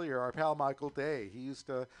mentioning earlier our pal Michael Day. He used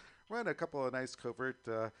to run a couple of nice covert,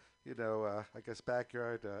 I guess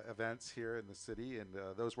backyard events here in the city, and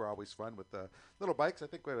those were always fun with the little bikes. I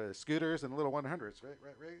think with scooters and little 100s, right?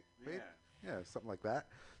 Yeah, something like that.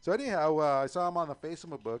 So anyhow, I saw him on the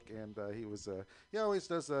Facebook, and he always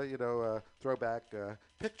does throwback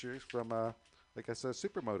pictures from like I said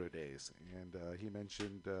Supermoto days, and he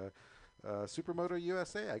mentioned Supermoto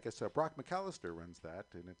USA. I guess Brock McAllister runs that,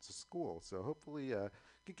 and it's a school. So hopefully,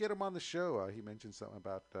 could get him on the show. He mentioned something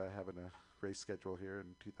about having a race schedule here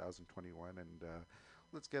in 2021, and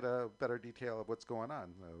let's get a better detail of what's going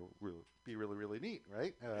on. Be really, really neat,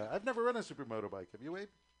 right? I've never run a supermoto bike. Have you, Wade?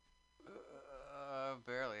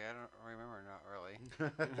 Barely. I don't remember. Not really.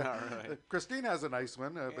 Not really. Christine has a nice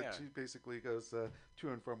one, Yeah. but she basically goes to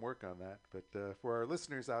and from work on that. But for our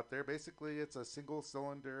listeners out there, basically it's a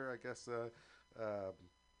single-cylinder, I guess,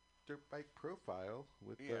 dirt bike profile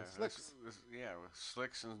with slicks. With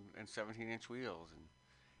slicks and 17-inch wheels, and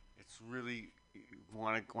it's really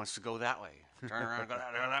wants to go that way. Turn around, go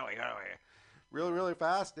that way, go that way. Really, really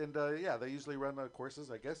fast, and they usually run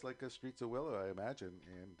courses, I guess, like Streets of Willow, I imagine,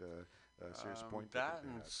 and Sears Point. That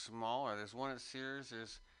and smaller. There's one at Sears.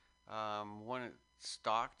 There's one at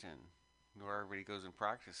Stockton, where everybody goes and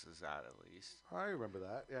practices at least. I remember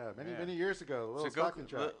that. Yeah, many years ago, the little Stockton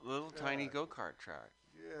track. Little tiny go-kart track.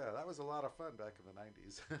 Yeah, that was a lot of fun back in the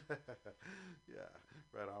 90s. Yeah,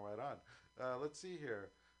 right on. Let's see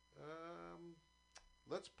here.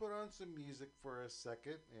 Let's put on some music for a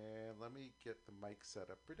second, and let me get the mic set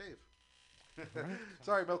up for Dave. Right.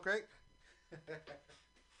 Sorry, Milk Crate.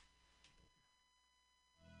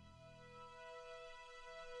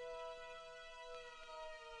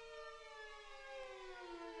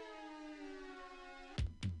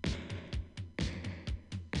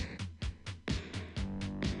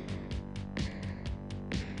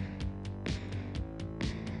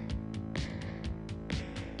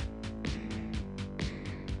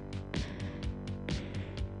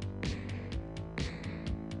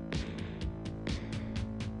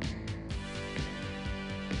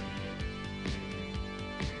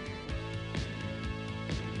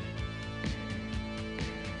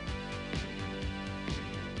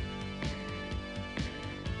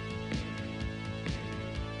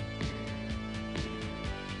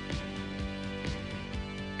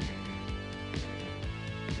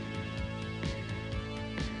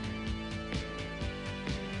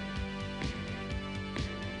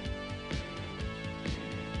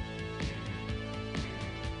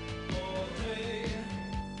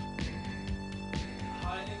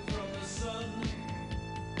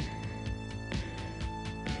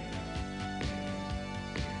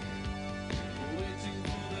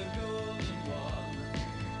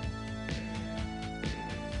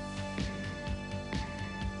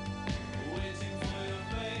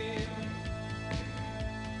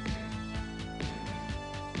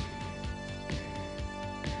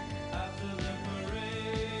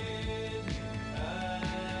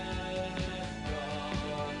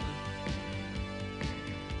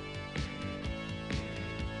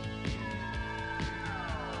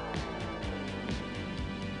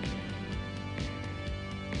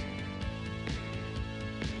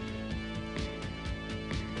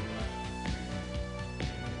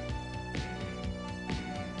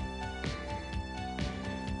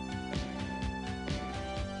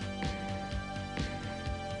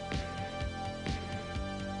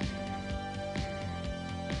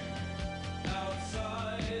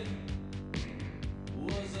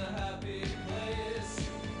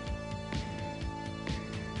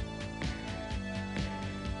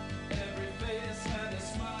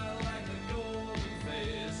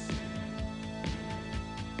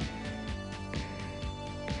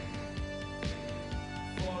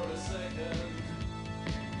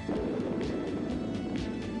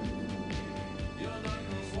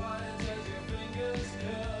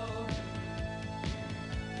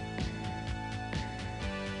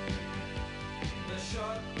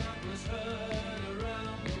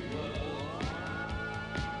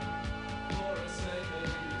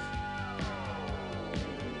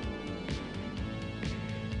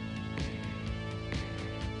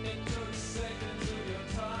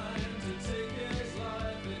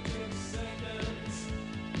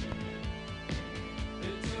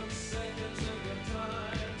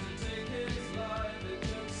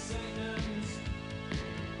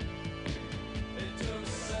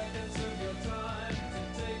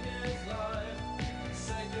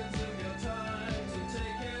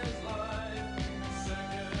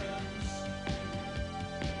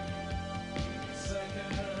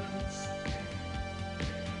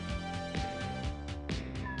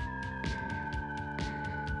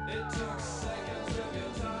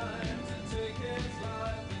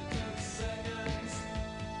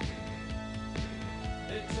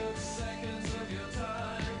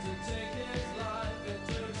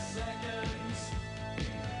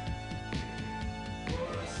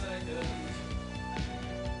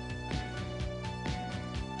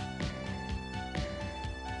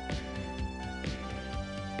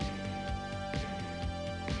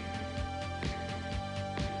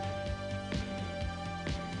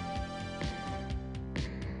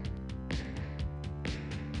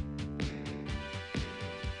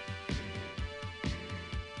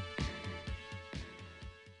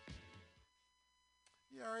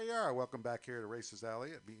 we are. Welcome back here to Racers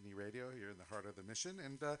Alley at Mutiny Radio here in the heart of the mission.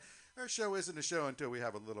 And our show isn't a show until we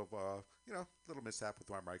have a little, little mishap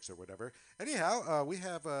with our mics or whatever. Anyhow, we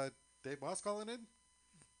have Dave Moss calling in.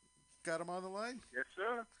 Got him on the line? Yes,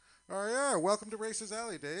 sir. Oh, yeah. Welcome to Racers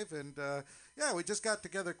Alley, Dave. And, we just got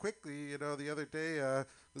together quickly. You know, the other day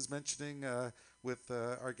was mentioning with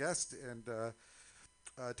our guest and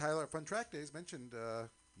Tyler at Fun Track Days mentioned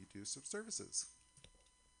you do some services.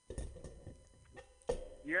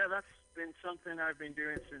 Yeah, that's been something I've been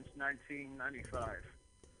doing since 1995.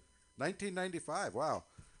 1995, wow.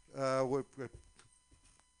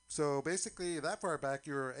 So basically, that far back,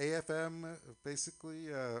 you were AFM, basically,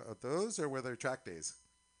 those, or were there track days?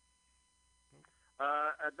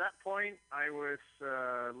 At that point, I was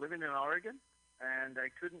living in Oregon, and I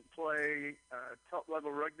couldn't play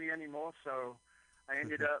top-level rugby anymore, so I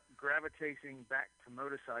ended up gravitating back to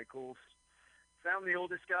motorcycles. Found the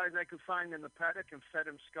oldest guys I could find in the paddock and fed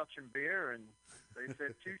them scotch and beer, and they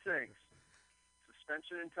said two things: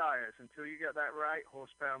 suspension and tires. Until you get that right,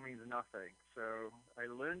 horsepower means nothing. So I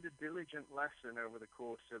learned a diligent lesson over the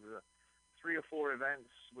course of the 3 or 4 events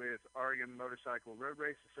with Oregon Motorcycle Road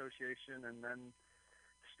Race Association, and then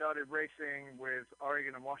started racing with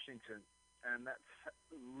Oregon and Washington. And that's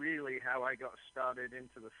really how I got started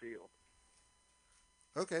into the field.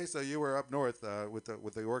 Okay, so you were up north with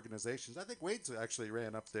the organizations. I think Wade's actually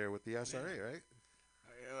ran up there with the SRA, right?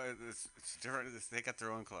 It's different. They got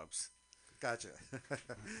their own clubs. Gotcha.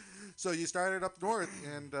 So you started up north,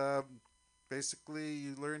 and basically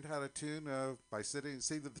you learned how to tune by seating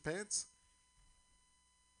the pants?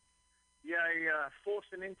 Yeah, I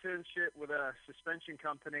forced an internship with a suspension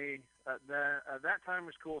company at that time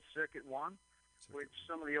was called Circuit One, which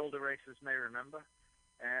some of the older racers may remember.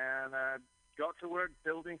 And got to work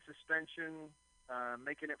building suspension,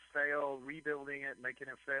 making it fail, rebuilding it, making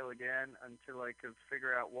it fail again until I could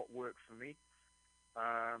figure out what worked for me.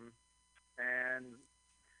 And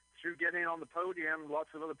through getting on the podium, lots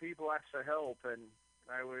of other people asked for help, and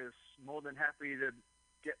I was more than happy to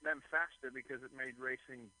get them faster because it made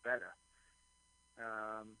racing better.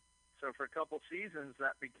 So for a couple seasons,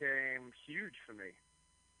 that became huge for me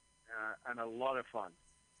and a lot of fun.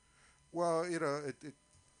 Well, you know, it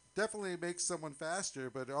definitely makes someone faster,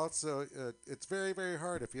 but also it's very, very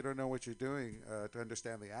hard if you don't know what you're doing to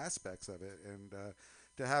understand the aspects of it. And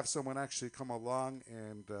to have someone actually come along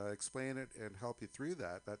and explain it and help you through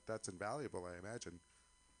that's invaluable, I imagine.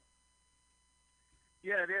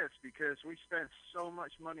 Yeah, it is, because we spent so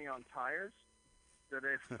much money on tires that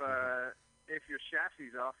if your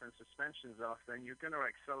chassis is off and suspension's off, then you're going to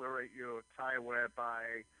accelerate your tire wear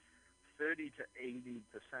by 30 to 80%.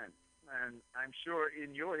 And I'm sure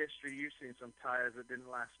in your history you've seen some tires that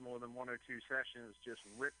didn't last more than 1 or 2 sessions, just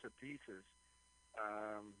ripped to pieces,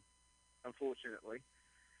 unfortunately.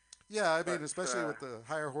 Yeah, I mean, especially with the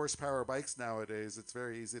higher horsepower bikes nowadays, it's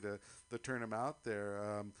very easy to turn them out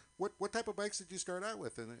there. What type of bikes did you start out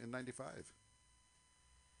with in 95?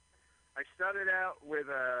 I started out with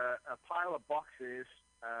a pile of boxes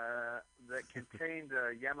that contained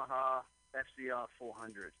a Yamaha FCR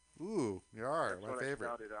 400. Ooh, you are That's my what favorite.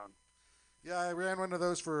 I started on. Yeah, I ran one of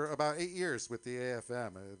those for about 8 years with the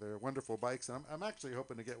AFM. They're wonderful bikes, and I'm actually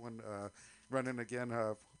hoping to get one running again,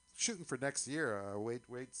 shooting for next year. Wade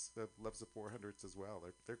loves the 400s as well.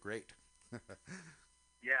 They're great.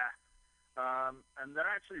 Yeah, and they're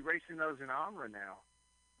actually racing those in Armor now.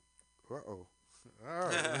 Uh-oh. Oh.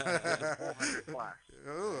 400 class.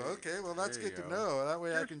 Oh, okay. Well, that's There you good to go. know. That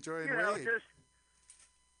way I can join Wade. Just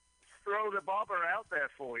throw the bobber out there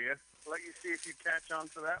for you. Let you see if you catch on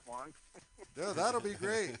to that one. No, that'll be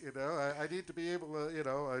great. You know, I need to be able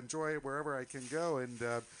to, enjoy it wherever I can go. And,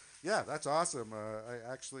 yeah, that's awesome.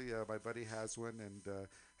 I actually, my buddy has one and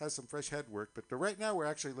has some fresh head work. But right now we're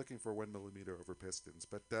actually looking for 1 millimeter over pistons.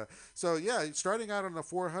 But so, yeah, starting out on the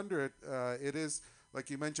 400, it is, like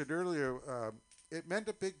you mentioned earlier, it meant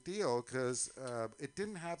a big deal because it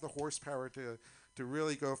didn't have the horsepower to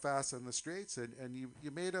really go fast on the straights, and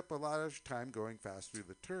you made up a lot of time going fast through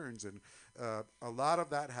the turns, and a lot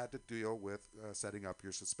of that had to deal with setting up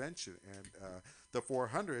your suspension, and the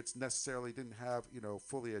 400s necessarily didn't have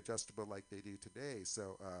fully adjustable like they do today,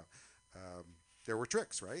 so there were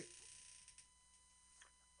tricks, right?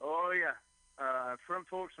 Oh, yeah. Front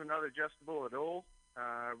forks were not adjustable at all.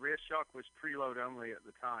 Rear shock was preload only at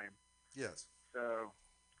the time. Yes. So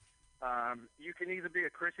you can either be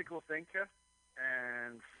a critical thinker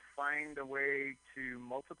and find a way to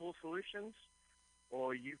multiple solutions,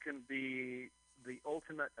 or you can be the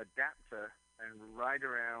ultimate adapter and ride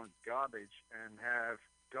around garbage and have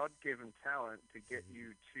God-given talent to get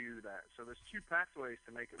you to that. So there's 2 pathways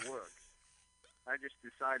to make it work. I just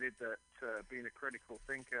decided that being a critical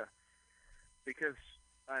thinker, because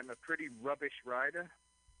I'm a pretty rubbish rider,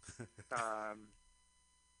 um,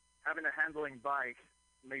 having a handling bike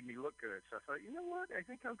made me look good. So I thought, you know what? I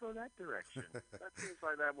think I'll go that direction. That seems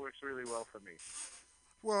like that works really well for me.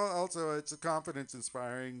 Well, also it's a confidence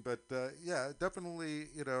inspiring, but yeah, definitely,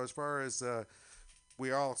 as far as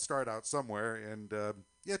we all start out somewhere, and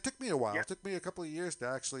yeah, it took me a while. Yeah. It took me a couple of years to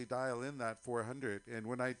actually dial in that 400, and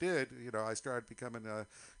when I did, I started becoming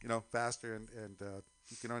faster, and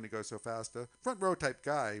you can only go so fast. A front row type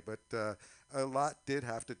guy, but a lot did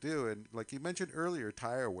have to do, and like you mentioned earlier,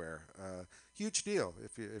 tire wear, huge deal.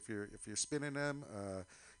 If you're spinning them,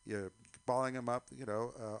 you're balling them up,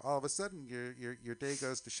 all of a sudden your day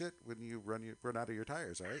goes to shit when you run out of your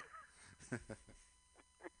tires, right?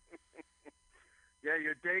 Yeah,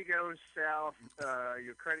 your day goes south.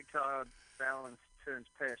 Your credit card balance turns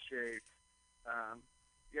pear-shaped.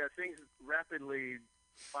 Yeah, things rapidly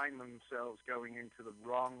find themselves going into the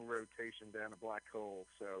wrong rotation down a black hole.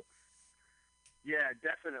 So, yeah,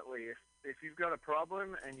 definitely. If you've got a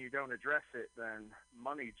problem and you don't address it, then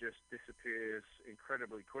money just disappears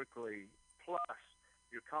incredibly quickly. Plus,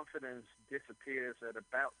 your confidence disappears at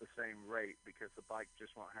about the same rate because the bike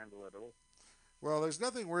just won't handle it all. Well, there's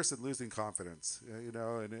nothing worse than losing confidence,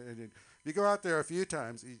 and you go out there a few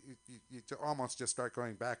times, you almost just start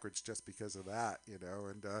going backwards just because of that,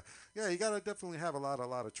 and yeah, you got to definitely have a lot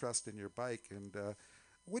of trust in your bike. And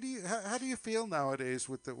how do you feel nowadays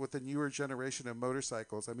with the newer generation of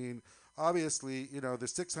motorcycles? I mean, obviously, the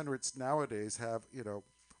 600s nowadays have,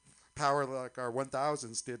 power like our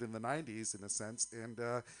 1000s did in the 90s in a sense,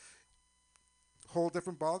 and whole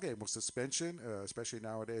different ballgame with suspension, especially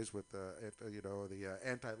nowadays with the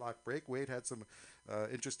anti-lock brake. Wade had some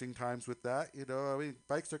interesting times with that. I mean,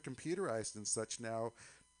 bikes are computerized and such now.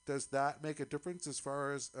 Does that make a difference as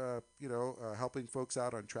far as helping folks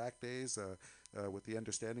out on track days with the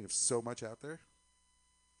understanding of so much out there?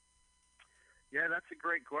 Yeah, that's a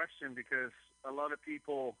great question because a lot of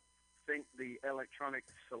people think the electronic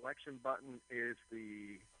selection button is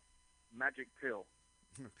the magic pill.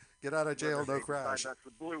 Get out of jail, Whether no they decide crash. that's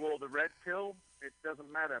the blue or the red pill, it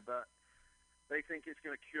doesn't matter. But they think it's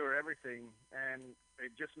going to cure everything, and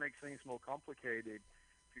it just makes things more complicated.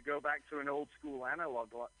 If you go back to an old school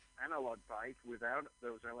analog bike without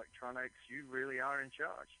those electronics, you really are in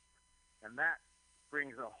charge, and that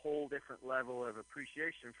brings a whole different level of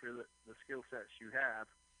appreciation for the skill sets you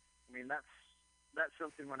have. I mean, that's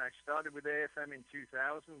something when I started with AFM in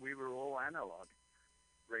 2000, we were all analog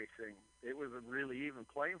racing. It was a really even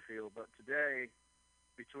playing field, but today,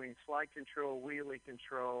 between slide control, wheelie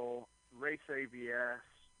control, race ABS,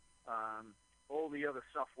 all the other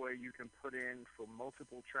software you can put in for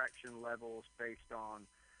multiple traction levels based on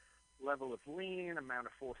level of lean, amount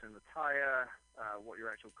of force in the tire, what your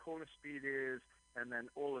actual corner speed is, and then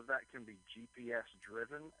all of that can be GPS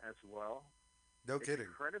driven as well. No It's kidding.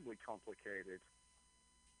 incredibly complicated.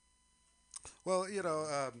 Well,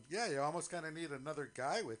 yeah, you almost kind of need another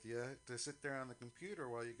guy with you to sit there on the computer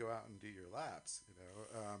while you go out and do your laps.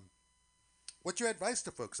 What's your advice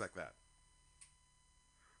to folks like that?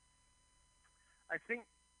 I think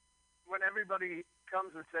when everybody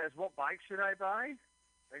comes and says, "What bike should I buy?"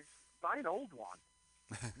 I say, buy an old one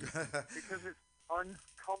because it's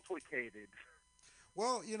uncomplicated.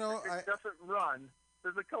 Well, If it doesn't run,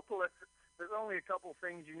 there's only a couple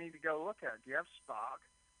things you need to go look at. Do you have spark?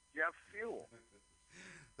 Do you have fuel?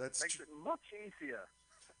 that's Makes it much easier.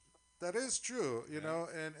 that is true,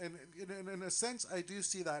 and in a sense, I do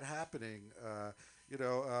see that happening.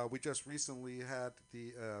 We just recently had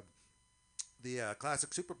the classic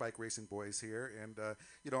superbike racing boys here, and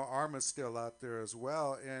Arma's still out there as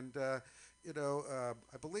well, and I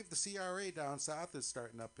believe the CRA down south is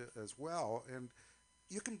starting up as well, and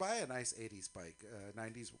you can buy a nice 80s bike,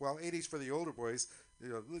 90s. Well, 80s for the older boys,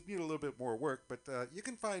 need a little bit more work, but you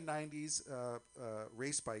can find 90s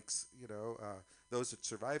race bikes, those that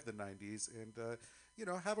survived the 90s, and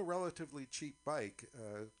have a relatively cheap bike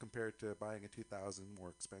compared to buying a 2000 more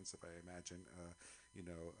expensive, I imagine. You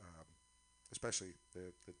know, especially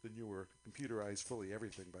the newer computerized fully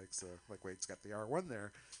everything bikes, like Wade's got the R1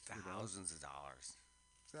 there. Thousands of dollars.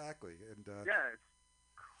 Exactly, and Yeah, it's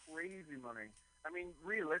crazy money. I mean,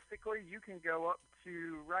 realistically, you can go up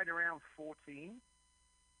to right around 14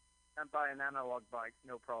 and buy an analog bike,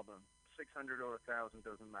 no problem. 600 or 1,000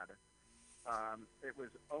 doesn't matter. It was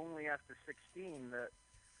only after 16 that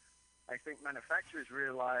I think manufacturers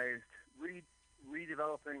realized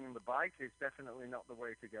redeveloping the bike is definitely not the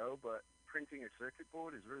way to go, but printing a circuit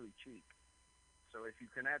board is really cheap. So if you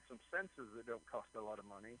can add some sensors that don't cost a lot of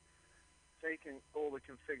money, taken all the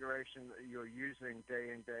configuration that you're using day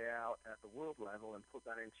in, day out at the world level and put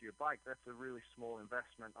that into your bike, that's a really small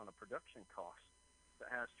investment on a production cost that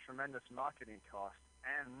has tremendous marketing cost.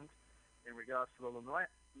 And in regards to the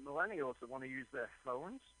millennials that want to use their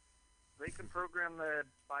phones, they can program their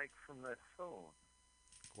bike from their phone.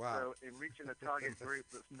 Wow. So in reaching a target group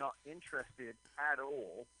that's not interested at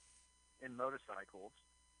all in motorcycles,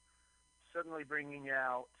 suddenly bringing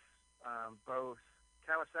out both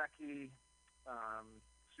Kawasaki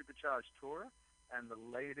Supercharged Tourer and the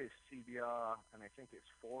latest CBR, and I think it's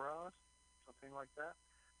 4Rs, something like that.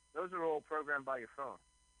 Those are all programmed by your phone.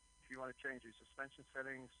 If you want to change your suspension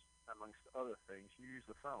settings, amongst other things, you use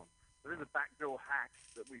the phone. There is a backdoor hack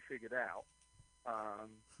that we figured out,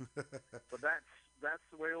 but that's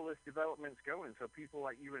the way all this development's going. So people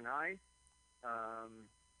like you and I,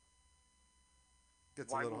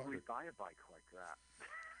 Gets why a little would we harder. buy a bike like that?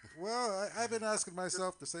 Well, I've been asking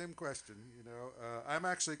myself the same question. I'm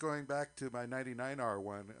actually going back to my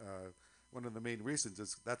 99R1. One of the main reasons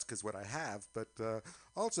is that's because what I have. But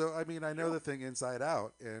also, I mean, I know the thing inside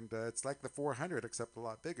out, and it's like the 400 except a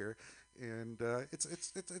lot bigger. And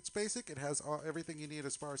it's basic. It has everything you need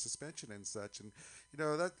as far as suspension and such. And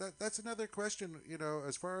that's another question.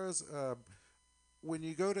 As far as when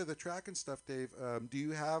you go to the track and stuff, Dave, do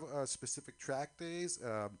you have specific track days?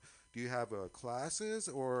 Do you have classes,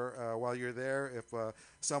 or while you're there, if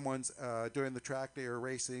someone's doing the track day or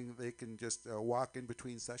racing, they can just walk in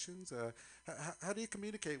between sessions? How do you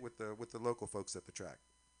communicate with the local folks at the track?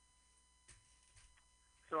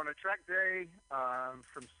 So on a track day,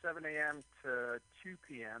 from 7 a.m. to 2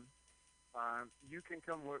 p.m., you can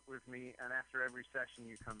come work with me, and after every session,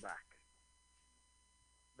 you come back.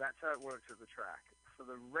 That's how it works at the track. For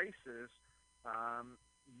the races,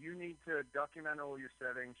 you need to document all your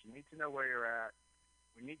settings. You need to know where you're at.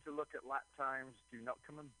 We need to look at lap times. Do not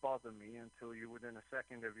come and bother me until you're within a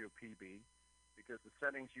second of your PB, because the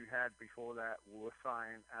settings you had before that were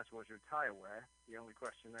fine, as was your tire wear. The only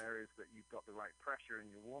question there is that you've got the right pressure and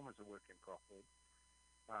your warmers are working properly.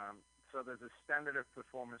 So there's a standard of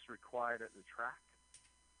performance required at the track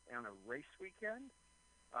on a race weekend.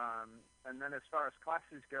 And then as far as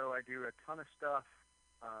classes go, I do a ton of stuff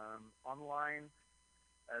online,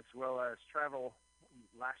 as well as travel.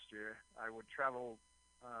 Last year, I would travel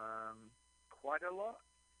quite a lot.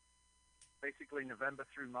 Basically, November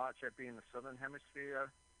through March, I'd be in the Southern Hemisphere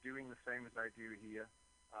doing the same as I do here,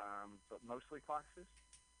 but mostly classes.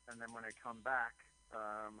 And then when I come back,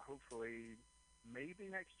 hopefully, maybe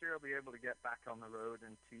next year I'll be able to get back on the road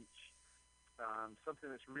and teach something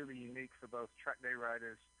that's really unique for both track day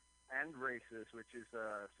riders and racers, which is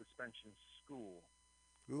a suspension school.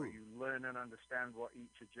 Ooh. Where you learn and understand what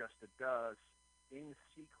each adjuster does in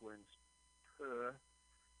sequence per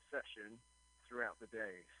session throughout the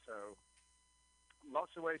day. So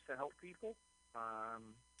lots of ways to help people.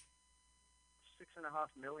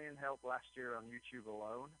 6.5 million helped last year on YouTube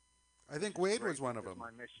alone. I think Wade was one of That's them.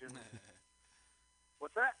 my mission.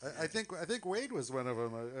 What's that? I think Wade was one of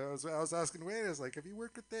them. I was asking Wade. I was like, "Have you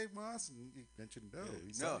worked with Dave Moss?" And he mentioned no.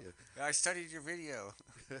 He saw you. I studied your video.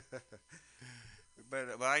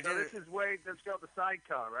 but I So did this is Wade that's got the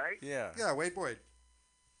sidecar, right? Yeah. Yeah, Wade Boyd,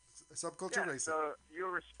 subculture Yeah, racing. so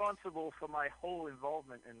you're responsible for my whole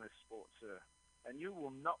involvement in this sport, sir. And you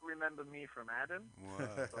will not remember me from Adam.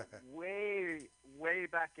 Wow. But way, way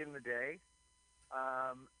back in the day,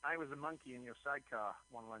 I was a monkey in your sidecar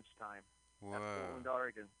one lunchtime at Portland,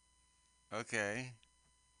 Oregon. Okay.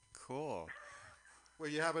 Cool. Well,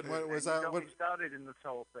 you haven't. What was and you that? got What, me started in this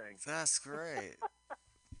whole thing. That's great.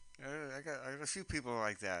 I got a few people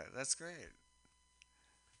like that. That's great.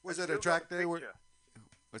 was I it a still got track the day? Where, picture.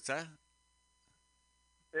 What's that?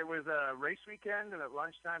 It was a race weekend, and at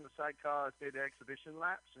lunchtime, the sidecars did exhibition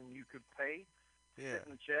laps, and you could pay to Yeah. sit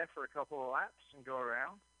in the chair for a couple of laps and go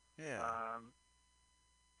around. Yeah.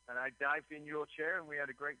 And I dived in your chair, and we had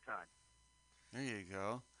a great time. There you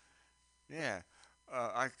go. Yeah.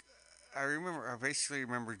 I remember. I basically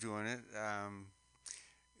remember doing it.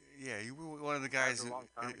 Yeah, you were one of the That was guys. a long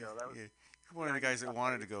time ago. That was Yeah, you were one of the guys that 90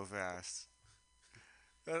 wanted to something. go fast.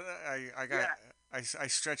 I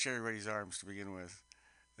stretch everybody's arms to begin with,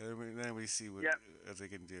 and then we see what they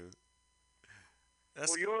can do.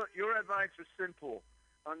 That's Well, your advice was simple.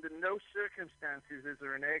 Under no circumstances is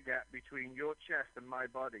there an air gap between your chest and my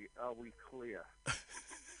body. Are we clear?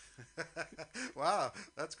 wow,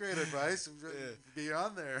 that's great advice.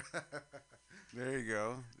 Beyond there. there you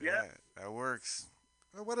go. Yeah. Yeah, that works.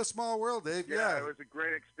 Oh, what a small world, Dave. Yeah, it was a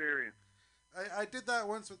great experience. I did that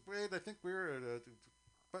once with Wade. I think we were at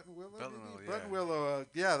Buttonwillow, Buttonwillow, maybe? yeah. Buttonwillow,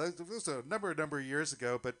 yeah, that was a number of years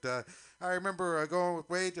ago, but I remember going with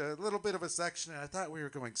Wade to a little bit of a section, and I thought we were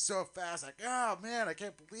going so fast. Like, oh, man, I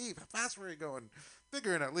can't believe how fast we were going.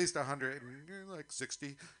 Figuring at least 100 and like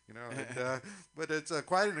 60, and, but it's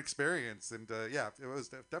quite an experience, and yeah, it was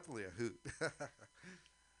definitely a hoot.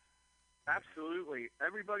 Absolutely.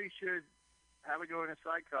 Everybody should have a go in a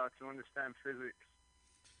sidecar to understand physics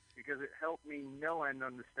because it helped me no end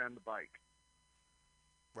understand the bike.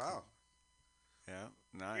 Wow. Yeah,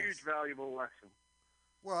 nice. Huge valuable lesson.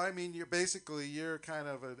 Well, I mean, you're kind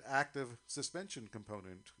of an active suspension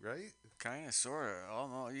component, right? Kind of, sort of. Oh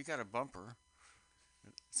no, you got a bumper.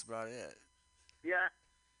 That's about it. Yeah,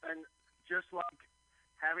 and just like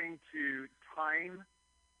having to time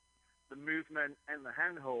the movement and the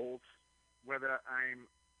handholds, whether I'm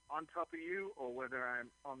on top of you or whether I'm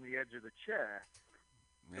on the edge of the chair,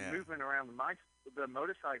 the Yeah. movement around the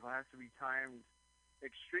motorcycle has to be timed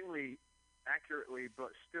extremely accurately, but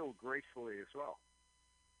still gracefully as well.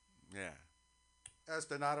 Yeah. As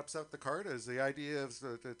to not upset the cart, is the idea of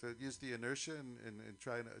to use the inertia and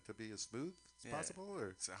try to be as smooth as Yeah. possible, or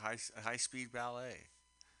It's a high speed ballet.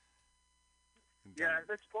 And Yeah, done- at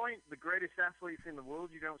this point, the greatest athletes in the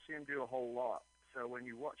world, you don't see them do a whole lot. So when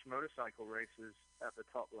you watch motorcycle races at the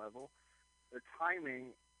top level, the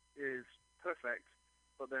timing is perfect,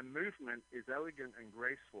 but their movement is elegant and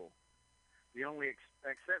graceful. The only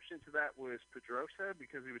exception to that was Pedrosa,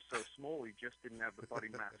 because he was so small, he just didn't have the body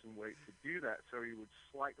mass and weight to do that, so he would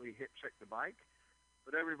slightly hip check the bike.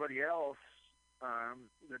 But everybody else,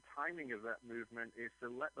 the timing of that movement is to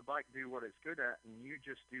let the bike do what it's good at, and you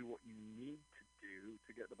just do what you need to do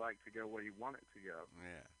to get the bike to go where you want it to go.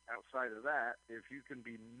 Yeah. Outside of that, if you can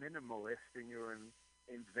be minimalist in your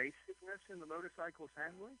invasiveness in the motorcycle's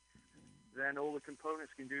handling, then all the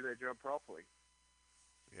components can do their job properly.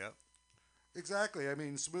 Yep. exactly? I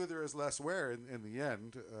mean, smoother is less wear in the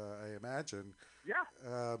end, I imagine.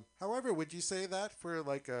 Yeah. However, would you say that for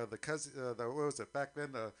like the what was it back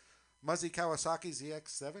then, the Muzzy Kawasaki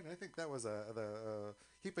ZX7? I think that was the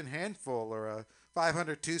heaping handful, or a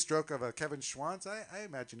 500 two-stroke of a Kevin Schwantz. I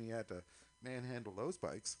imagine he had to manhandle those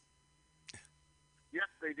bikes. Yes,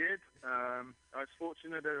 they did. I was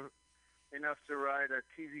fortunate enough to ride a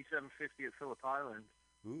TZ750 at Phillip Island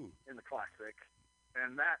Ooh. in the Classic,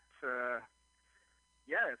 and that,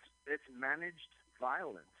 yeah, it's managed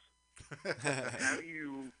violence. How do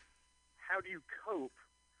you cope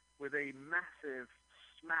with a massive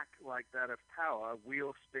smack like that of power,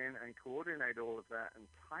 wheel spin, and coordinate all of that and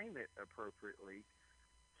time it appropriately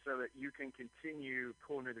so that you can continue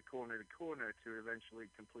corner to corner to corner to eventually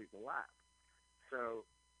complete the lap? So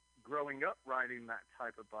growing up riding that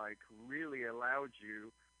type of bike really allowed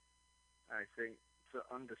you, I think, to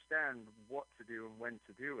understand what to do and when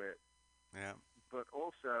to do it, Yeah. but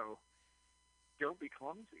also don't be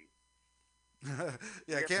clumsy. Yeah,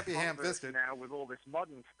 We it can't have be the converse ham-fisted. now with all this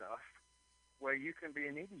modern stuff where you can be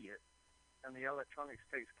an idiot and the electronics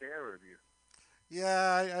takes care of you.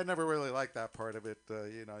 Yeah, I never really liked that part of it.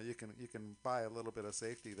 You can buy a little bit of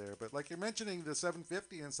safety there, but like you're mentioning the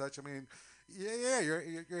 750 and such. I mean, yeah,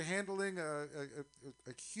 you're handling a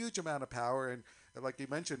huge amount of power, and like you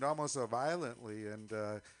mentioned, almost violently. And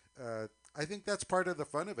I think that's part of the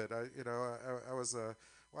fun of it. I was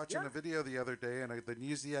watching Yeah. a video the other day, and the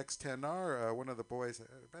new ZX10R. One of the boys, it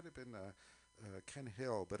might have been Ken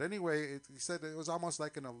Hill, but anyway, he said it was almost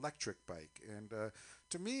like an electric bike, and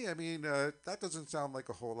to me, I mean, that doesn't sound like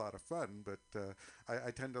a whole lot of fun, but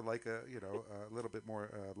I tend to like a little bit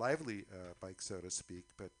more lively bike, so to speak.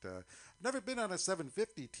 But I've never been on a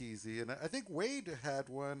 750 TZ, and I think Wade had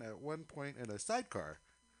one at one point in a sidecar.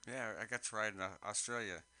 Yeah, I got to ride in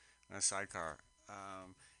Australia in a sidecar.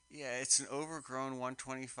 Yeah, it's an overgrown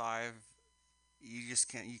 125. You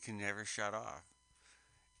just can't. You can never shut off.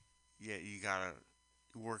 Yeah, you gotta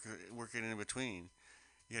work it in between.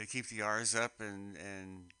 You gotta keep the R's up and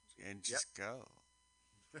just go.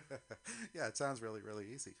 Yeah, it sounds really really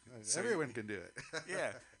easy. So Everyone can do it.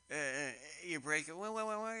 Yeah, you break it,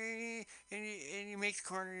 and you make the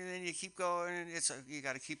corner, and then you keep going. And you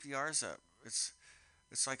got to keep the R's up. It's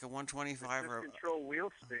like a 125 Just or control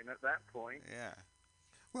wheel spin at that point. yeah.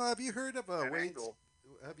 Well, have you heard of And Wade's? angle.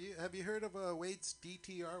 Have you heard of Wade's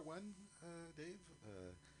DTR1, Dave?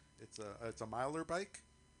 It's a miler bike.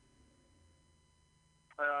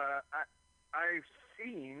 I've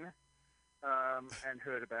seen and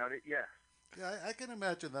heard about it, yes. Yeah, I can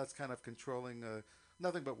imagine that's kind of controlling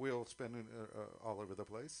nothing but wheel spinning all over the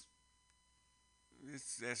place.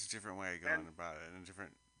 That's a different way of going about it, in a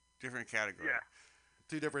different category. Yeah.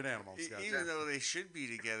 Two different animals. Gotcha. Even though they should be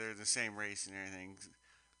together in the same race and everything,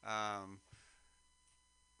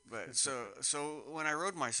 But so when I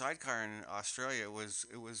rode my sidecar in Australia, what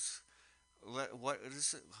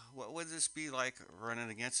would this be like running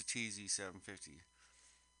against a TZ 750?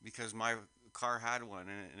 Because my car had one,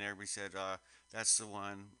 and everybody said that's the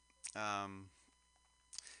one. Um,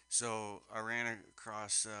 so I ran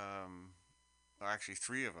across, well, actually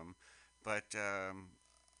three of them, but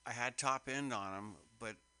I had top end on them,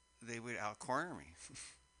 but they would out corner me.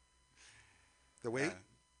 The Uh, weight?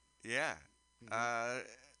 yeah. Mhm.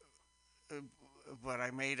 Uh, but I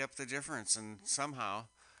made up the difference, and somehow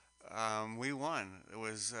we won. It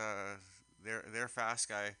was their fast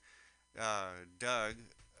guy, Doug,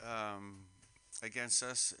 um, against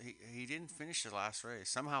us. He didn't finish the last race.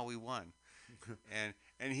 Somehow we won,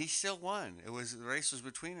 and he still won. The race was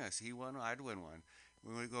between us. He won. I'd win one.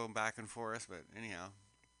 We were going back and forth, but anyhow,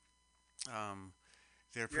 um,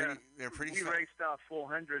 Yeah, they're pretty. we raced our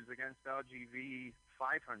 400s against RGV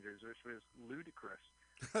 500s, which was ludicrous.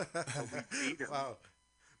 But we beat them. Wow.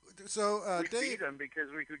 So, We Dave. beat them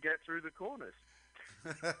because we could get through the corners.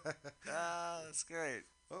 Ah, that's great.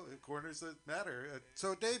 Oh, the corners that matter.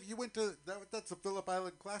 So, Dave, you went to that's the Phillip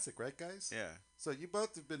Island Classic, right, guys? Yeah. So you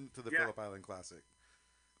both have been to the Yeah. Phillip Island Classic.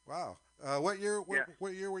 Wow. What year? Yeah.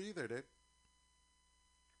 What year were you there, Dave?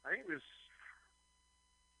 I think it was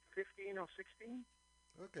 15 or 16.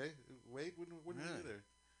 Okay, Wade, when were you Really? there?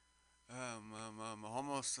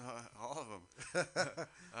 Almost all of them.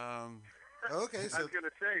 Okay, I so was going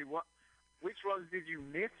to say, which ones did you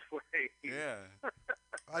miss, Wade? Yeah.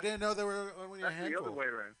 I didn't know there were only a That's the handful. other way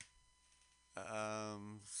around.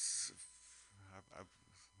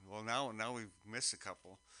 Well, now we've missed a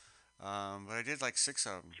couple, but I did like six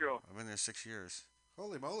of them. Sure. I've been there 6 years.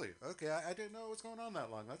 Holy moly! Okay, I didn't know it was going on that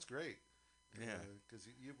long. That's great. Yeah. Because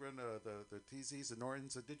you run the TZs, the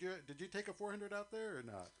Nortons. Did you take a 400 out there or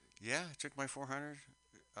not? Yeah, I took my 400.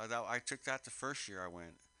 I took that the first year I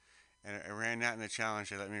went, and I ran that in the challenge.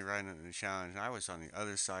 They let me run it in the challenge, and I was on the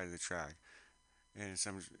other side of the track, and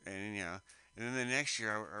and then the next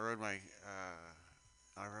year I rode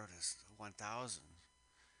I rode a 1000,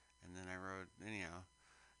 and then I rode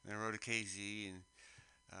and I rode a KZ, and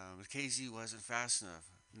the KZ wasn't fast enough,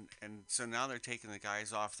 and so now they're taking the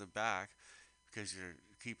guys off the back because they're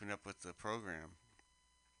keeping up with the program.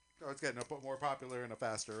 Oh, it's getting more popular and a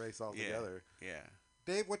faster race altogether. Yeah.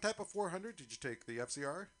 Dave, what type of 400 did you take? The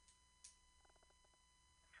FCR?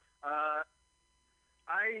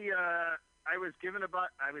 I was given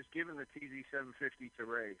the TZ 750 to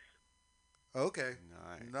race. Okay.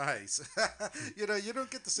 Nice. Nice. You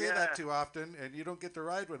don't get to say that too often, and you don't get to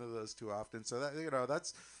ride one of those too often. So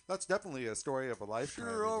that's definitely a story of a lifetime.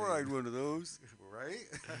 Sure, I'll ride one of those. Right?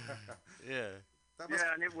 Yeah.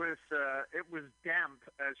 Yeah, and it was damp,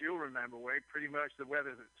 as you'll remember, Wade. Pretty much the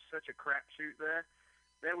weather's such a crapshoot there.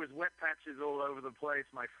 There was wet patches all over the place.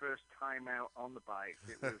 My first time out on the bike,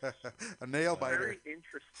 it was a nail biter. very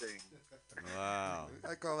interesting. Wow.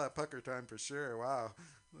 I call that pucker time for sure. Wow,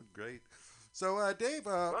 great. So, Dave.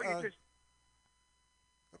 Well, you just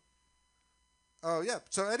Oh yeah.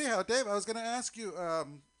 So anyhow, Dave, I was going to ask you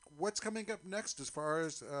what's coming up next as far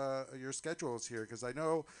as your schedules here, because I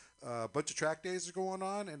know a bunch of track days are going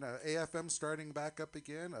on, and AFM starting back up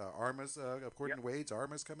again. ARMA's, according to Wade's,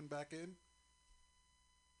 ARMA's coming back in.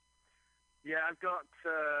 Yeah, I've got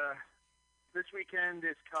this weekend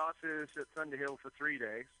is Carter's at Thunderhill for 3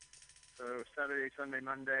 days. So Saturday, Sunday,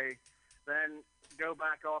 Monday. Then go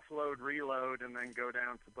back offload, reload, and then go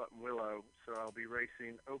down to Button Willow. So I'll be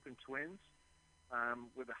racing Open Twins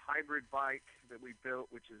with a hybrid bike that we built,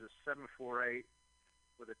 which is a 748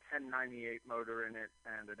 with a 1098 motor in it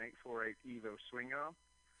and an 848 Evo swing arm.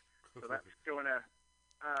 So that's going to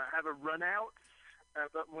have a run out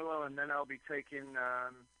at Button Willow, and then I'll be taking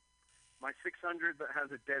my 600 that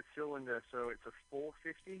has a dead cylinder, so it's a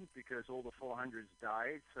 450 because all the 400s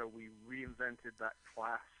died, so we reinvented that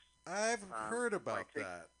class. I've heard about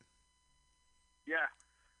that. Yeah,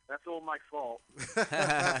 that's all my fault.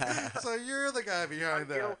 So you're the guy behind I'm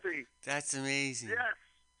that. guilty. That's amazing. Yes,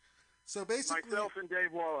 So basically, myself and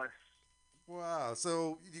Dave Wallace. wow.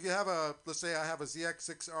 So you have let's say I have a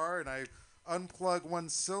ZX6R and I unplug one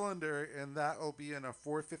cylinder, and that will be in a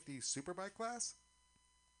 450 Superbike class?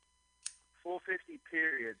 450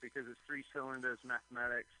 period, because it's 3 cylinders,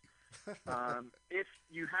 mathematics. If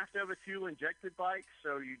you have to have a fuel injected bike,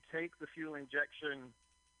 so you take the fuel injection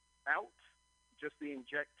out, just the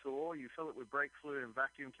injector, you fill it with brake fluid and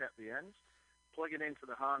vacuum cap the ends, plug it into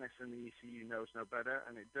the harness, and the ECU knows no better,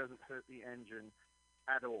 and it doesn't hurt the engine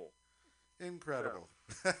at all. Incredible.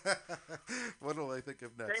 What will I think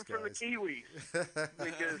of next, Came from the guys? Kiwis,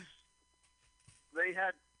 because they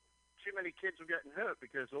had too many kids were getting hurt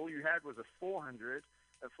because all you had was a 400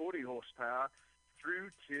 at 40 horsepower through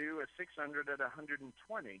to a 600 at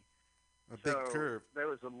 120. A big curve. There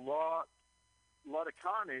was a lot of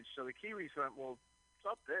carnage. So the Kiwis went, well,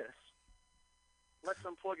 stop this. Let's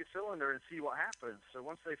unplug a cylinder and see what happens. So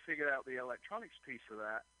once they figured out the electronics piece of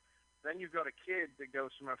that, then you've got a kid that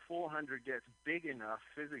goes from a 400, gets big enough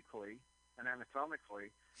physically and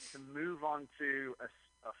anatomically to move on to a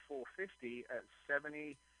 450 at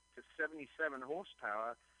 70 to 77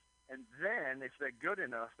 horsepower. And then if they're good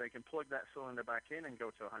enough, they can plug that cylinder back in and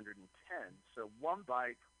go to 110. So one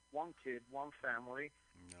bike, one kid, one family.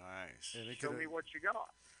 Nice. And Show me what you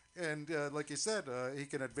got. And like you said, he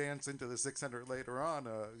can advance into the 600 later on,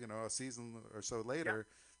 a season or so later,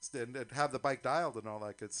 and have the bike dialed and all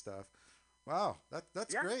that good stuff. Wow,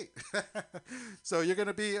 that's great. So you're going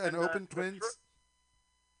to be an open twins?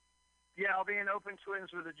 Yeah, I'll be in open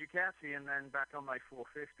twins with a Ducati and then back on my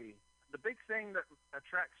 450. The big thing that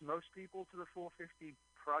attracts most people to the 450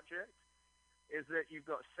 project is that you've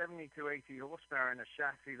got 70 to 80 horsepower in a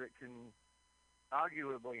chassis that can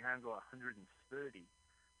arguably handle 130.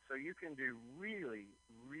 So you can do really,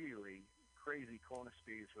 really crazy corner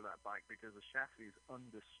speeds with that bike because the chassis is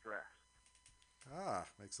under stress.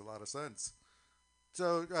 Makes a lot of sense.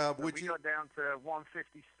 So we got down to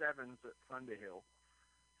 157s at Thunderhill.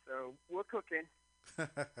 So we're cooking.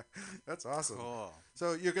 That's awesome. Cool.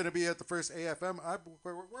 So you're going to be at the first AFM.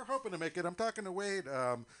 We're hoping to make it. I'm talking to Wade.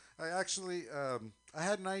 I actually I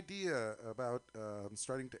had an idea about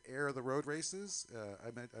starting to air the road races.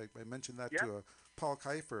 I mentioned that to Paul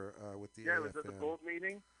Kiefer with the AFM. Yeah, it was at the board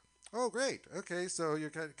meeting. Oh, great. Okay, so you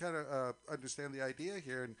kind of understand the idea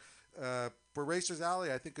here. And for Racers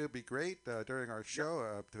Alley, I think it would be great during our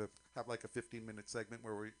show to have like a 15-minute segment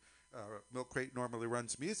where we Milk Crate normally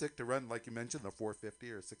runs music to run, like you mentioned, the 450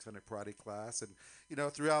 or 600 Parati class. And,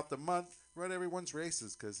 throughout the month, run everyone's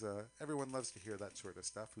races because everyone loves to hear that sort of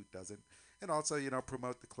stuff. Who doesn't? And also,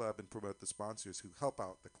 promote the club and promote the sponsors who help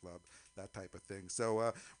out the club, that type of thing.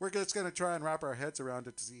 So we're just going to try and wrap our heads around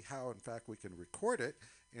it to see how, in fact, we can record it.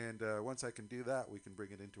 And once I can do that, we can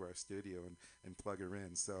bring it into our studio and plug her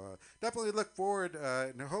in. So definitely look forward,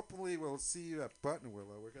 and hopefully we'll see you at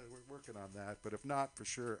Buttonwillow. We're working on that, but if not, for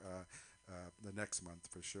sure, the next month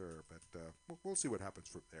for sure. But we'll see what happens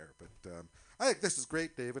from there. But I think this is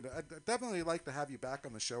great, David. I'd definitely like to have you back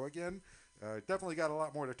on the show again. Definitely got a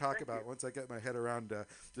lot more to talk about once I get my head around the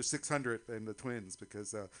 600 and the twins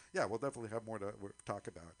because, we'll definitely have more to talk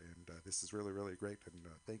about. And this is really, really great. And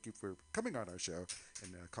thank you for coming on our show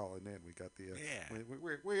and calling in. We got the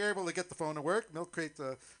we were able to get the phone to work. Milk Crate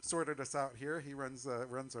sorted us out here. He runs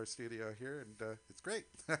our studio here, and it's great.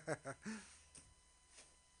 I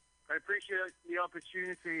appreciate the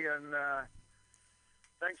opportunity, and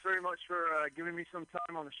thanks very much for giving me some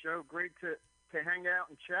time on the show. Great to hang out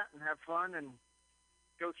and chat and have fun and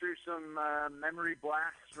go through some memory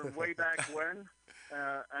blasts from way back when.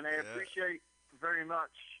 And I appreciate very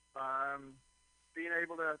much being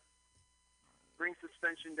able to bring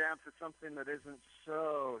suspension down to something that isn't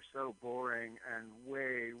so boring and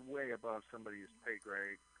way above somebody's pay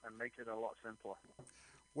grade and make it a lot simpler.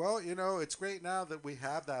 Well, it's great now that we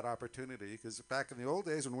have that opportunity because back in the old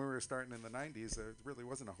days when we were starting in the 90s, there really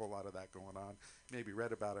wasn't a whole lot of that going on. Maybe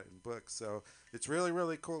read about it in books. So it's really,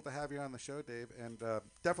 really cool to have you on the show, Dave, and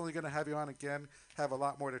definitely going to have you on again, have a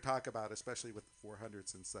lot more to talk about, especially with the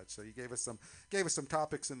 400s and such. So you gave us some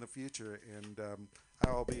topics in the future, and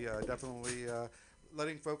I'll be definitely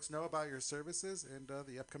letting folks know about your services and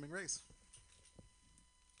the upcoming race.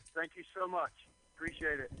 Thank you so much.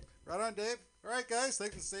 Appreciate it. Right on, Dave. All right, guys.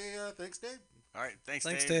 Thanks, Dave. All right. Thanks,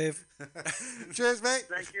 Dave. Cheers, mate.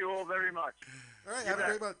 Thank you all very much. All right. Have a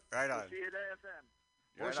great month. Right on. We'll see you at AFM.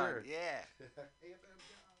 For Right sure. on. Yeah. AFM.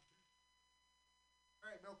 All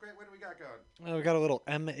right, Milk Crate, what do we got going? We got a little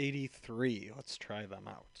M83. Let's try them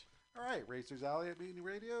out. All right, Racers Alley at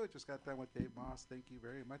MutinyRadio. Just got done with Dave Moss. Thank you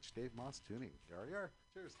very much, Dave Moss Tuning. Yar.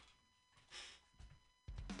 Cheers.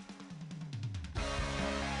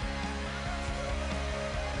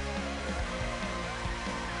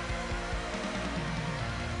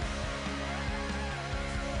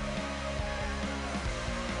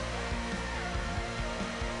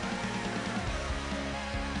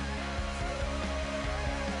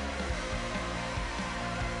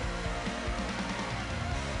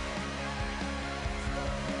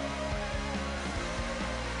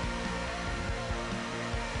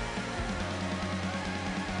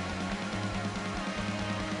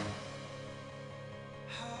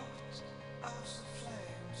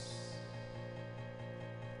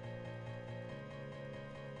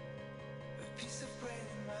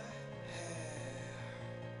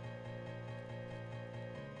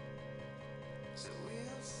 So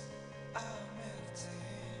we'll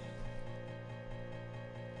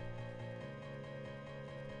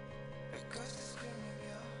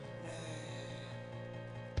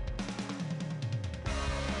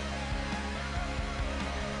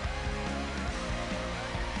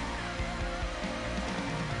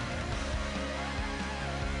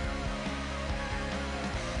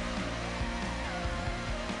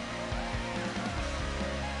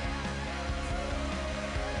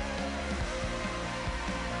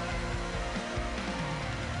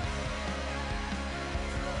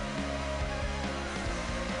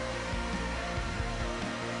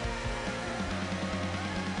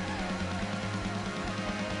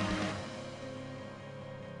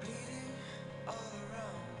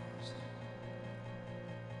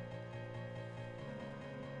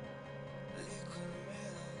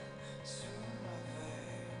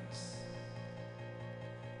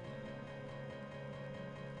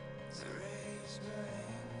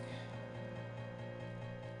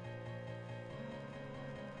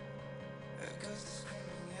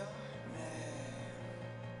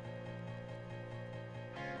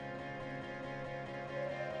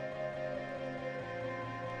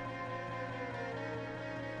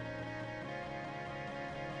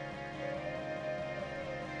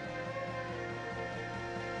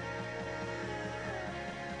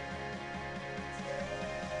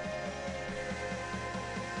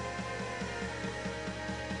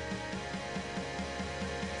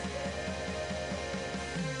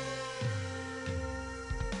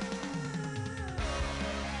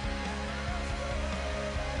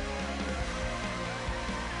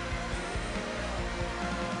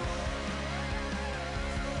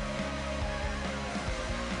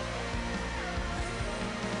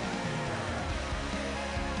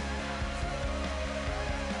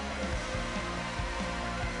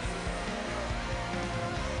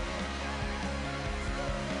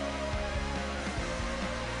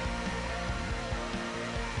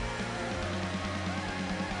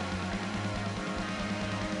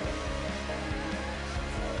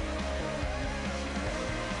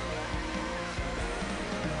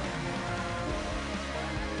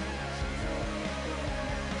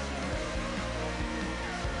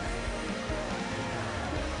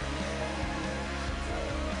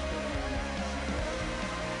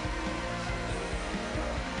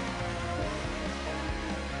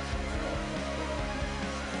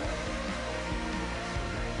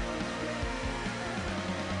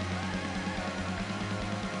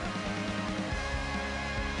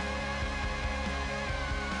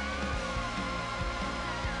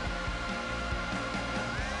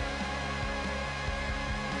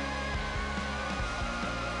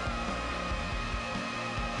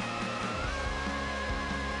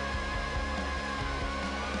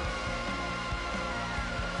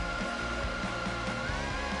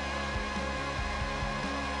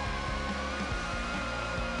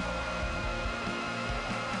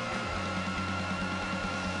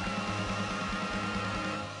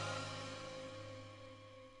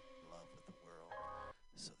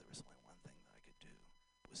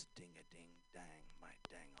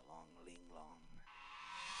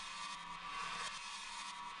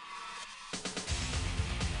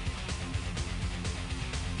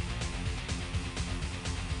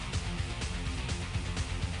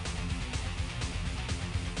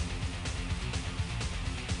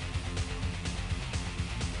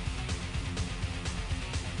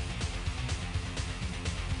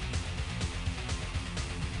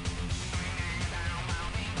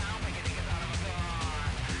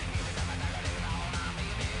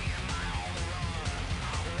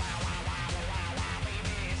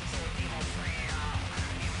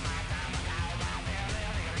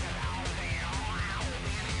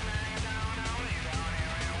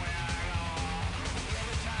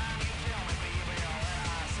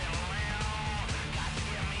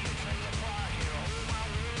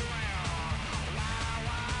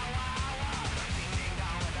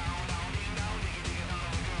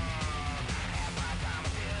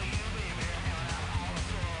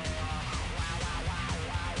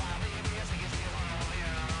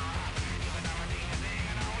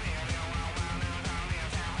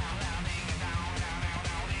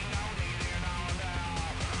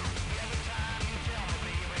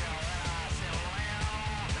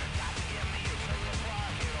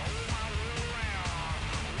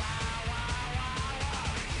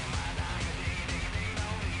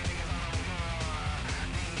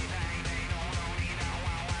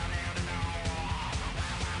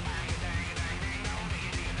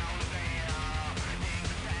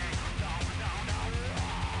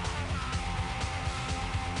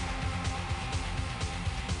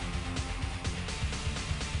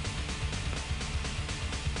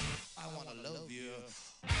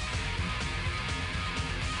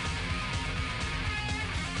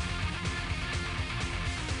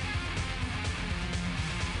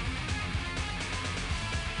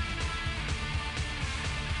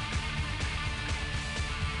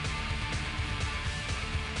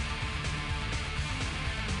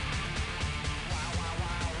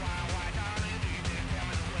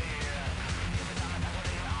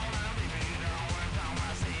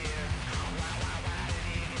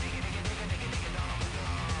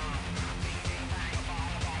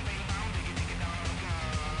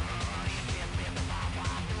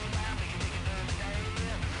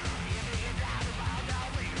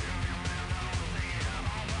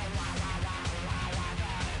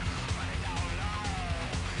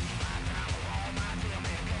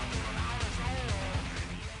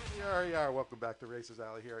Yar yar, welcome back to Racers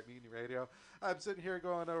Alley here at MutinyRadio. I'm sitting here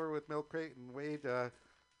going over with Milk Crate and Wade,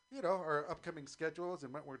 our upcoming schedules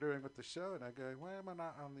and what we're doing with the show, and I go, why am I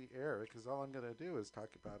not on the air? Because all I'm going to do is talk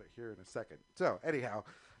about it here in a second. So, anyhow,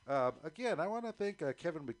 again, I want to thank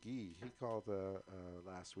Kevin McGee. He called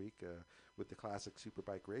last week with the Classic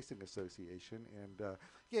Superbike Racing Association and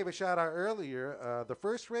gave a shout out earlier. The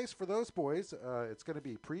first race for those boys, it's going to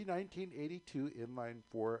be pre-1982 inline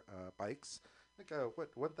 4 bikes. I think,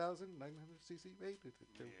 1,900 cc, right?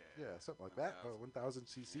 Yeah, something like that. 1,000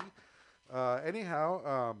 cc.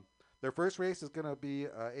 Anyhow, their first race is going to be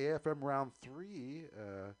AFM round 3.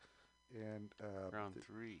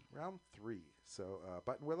 Round 3. So,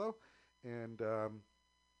 Button Willow. And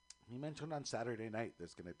he mentioned on Saturday night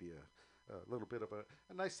there's going to be a little bit of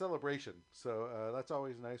a nice celebration. So that's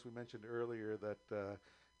always nice. We mentioned earlier that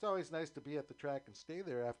it's always nice to be at the track and stay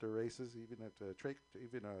there after races, even at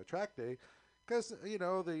track day. Because,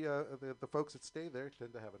 the folks that stay there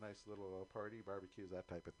tend to have a nice little party, barbecues, that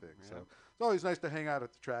type of thing. Yeah. So it's always nice to hang out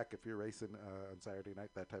at the track if you're racing on Saturday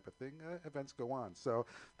night, that type of thing. Events go on. So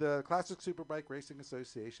the Classic Superbike Racing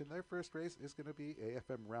Association, their first race is going to be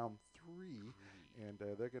AFM Round 3, and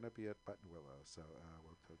they're going to be at Button Willow. So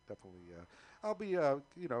we'll definitely, I'll be,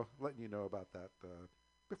 letting you know about that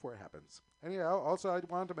before it happens. Anyhow, also I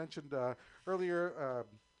wanted to mention earlier,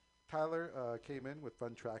 Tyler came in with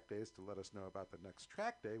Fun Track Days to let us know about the next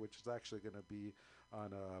track day, which is actually going to be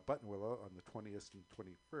on Button Willow on the 20th and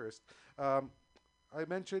 21st. I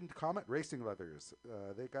mentioned Comet Racing Leathers.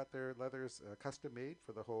 They got their leathers custom made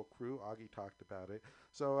for the whole crew. Augie talked about it.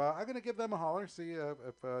 So I'm going to give them a holler, see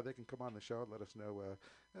if they can come on the show and let us know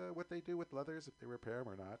what they do with leathers, if they repair them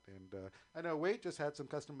or not. And I know Wade just had some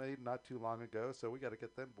custom made not too long ago, so we got to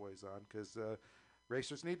get them boys on because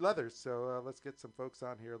racers need leathers, so let's get some folks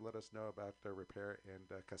on here and let us know about repair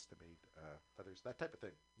and custom-made leathers, that type of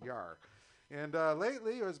thing. Yar. And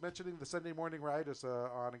lately, I was mentioning the Sunday morning ride is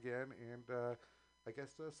on again, and I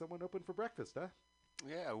guess someone opened for breakfast, huh?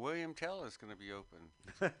 Yeah, William Tell is going to be open.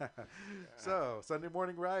 So, Sunday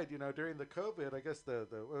morning ride, during the COVID, I guess the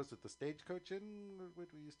Stagecoach Inn, what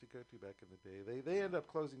we used to go to back in the day, they ended up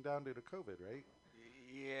closing down due to COVID, right?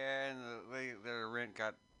 Yeah, and their rent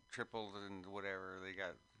got tripled and whatever. They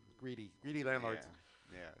got greedy landlords.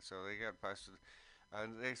 Yeah, so they got busted.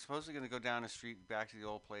 They're supposedly going to go down the street back to the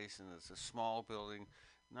old place, and it's a small building,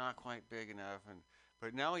 not quite big enough.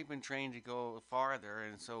 But now we've been trained to go farther,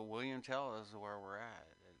 and so William Tell is where we're at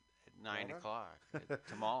 9 o'clock at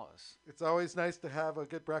Tamales. It's always nice to have a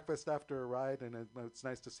good breakfast after a ride, and it's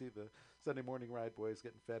nice to see the Sunday morning ride boys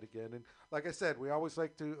getting fed again. And like I said, we always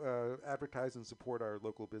like to advertise and support our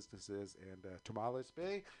local businesses, and Tamales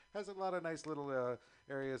Bay has a lot of nice little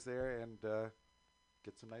areas there, and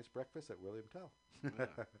get some nice breakfast at William Tell. Yeah.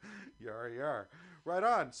 Yar. Right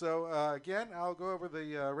on. So, again, I'll go over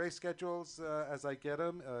the race schedules as I get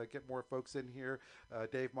them, get more folks in here.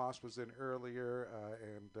 Dave Moss was in earlier,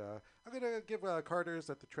 and I'm going to give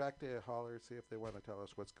Carter's at the track day a holler, see if they want to tell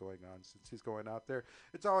us what's going on since he's going out there.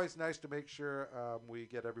 It's always nice to make sure we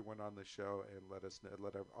get everyone on the show and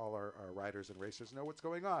let all our riders and racers know what's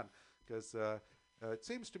going on, because it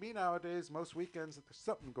seems to me nowadays, most weekends, that there's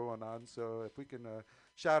something going on. So if we can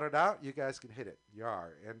shout it out, you guys can hit it.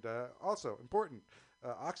 Yar. And also, important,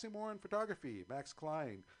 Oxymoron Photography, Max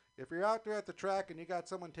Klein. If you're out there at the track and you got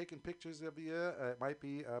someone taking pictures of you, it might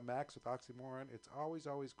be Max with Oxymoron. It's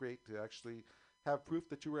always great to actually have proof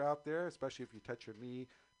that you were out there, especially if you touch your knee.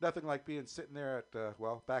 Nothing like being sitting there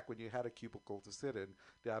at, back when you had a cubicle to sit in,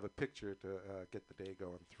 to have a picture to get the day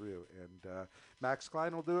going through. And Max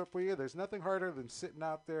Klein will do it for you. There's nothing harder than sitting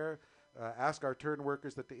out there. Ask our turn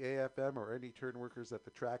workers at the AFM or any turn workers at the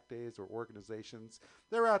track days or organizations.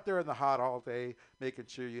 They're out there in the hot all day, making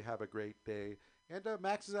sure you have a great day. And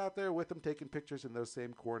Max is out there with them taking pictures in those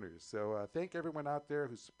same corners. So thank everyone out there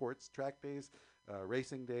who supports track days,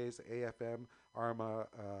 racing days, AFM, ARMA.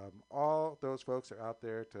 All those folks are out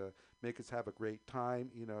there to make us have a great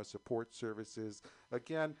time, support services.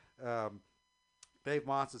 Again, Dave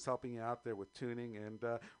Moss is helping you out there with tuning and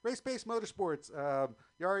race-based motorsports.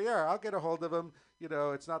 Yar, I'll get a hold of him.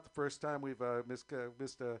 It's not the first time we've missed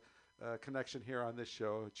a connection here on this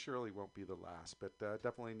show. It surely won't be the last, but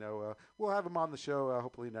definitely know we'll have him on the show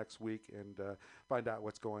hopefully next week and find out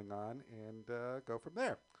what's going on and go from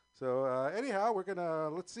there. So anyhow, we're gonna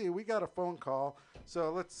let's see. We got a phone call,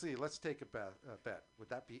 so let's see. Let's take a bet. Would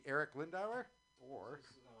that be Eric Lindauer or?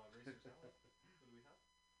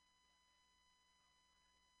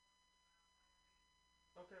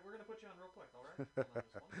 Okay, we're going to put you on real quick, all right? Hold on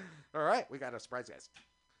just one second. All right, we got a surprise guest.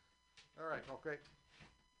 All right, great. Go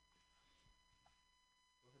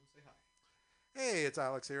ahead and say hi. Hey, it's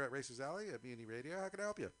Alex here at Racers Alley at MutinyRadio. How can I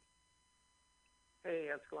help you? Hey,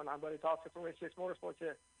 what's going on, buddy? It's Oscar from Race Motorsports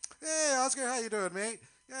here. Hey, Oscar, how you doing, mate?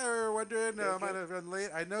 Yeah, we were wondering, Good, might good. have been late.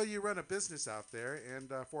 I know you run a business out there, and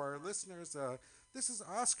for our listeners, this is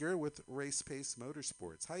Oscar with Race Pace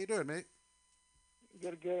Motorsports. How you doing, mate?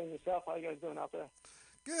 Good, good. And yourself? How you guys doing out there?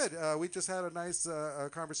 Good. We just had a nice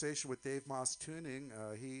conversation with Dave Moss Tuning.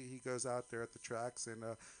 He goes out there at the tracks and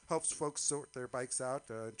helps folks sort their bikes out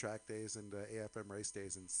track days and AFM race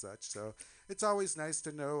days and such. So it's always nice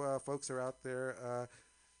to know folks are out there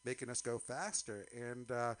making us go faster.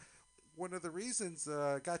 And one of the reasons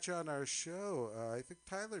got you on our show, I think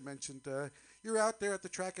Tyler mentioned you're out there at the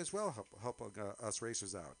track as well, helping us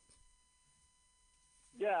racers out.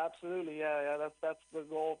 Yeah, absolutely. Yeah. That's the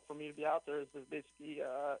goal for me to be out there is basically,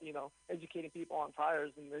 educating people on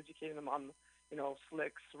tires and educating them on,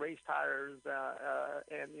 slicks, race tires,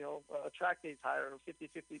 and a track day tire,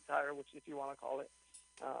 50/50 tire, which if you want to call it.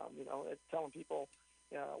 It's telling people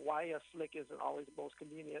why a slick isn't always the most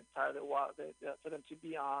convenient tire for them to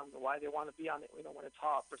be on, why they want to be on it, when it's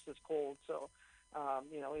hot versus cold. So,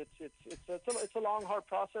 it's a long, hard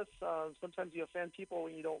process. Sometimes you offend people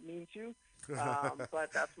when you don't mean to,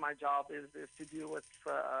 but that's my job is to do what's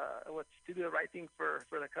to do the right thing for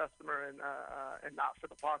the customer and not for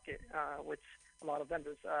the pocket, which a lot of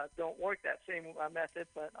vendors don't work that same method.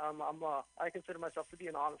 But I consider myself to be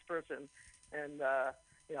an honest person, and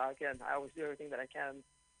again, I always do everything that I can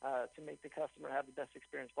to make the customer have the best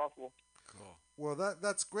experience possible. Cool. Well,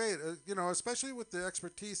 that's great. Especially with the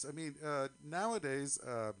expertise. I mean, nowadays,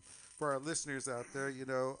 for our listeners out there,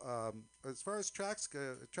 as far as tracks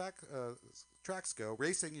go,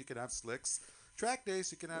 racing you can have slicks. Track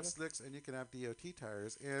days you can have slicks and you can have DOT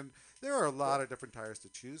tires, and there are a lot of different tires to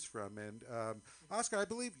choose from. And Oscar, I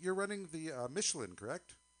believe you're running the Michelin,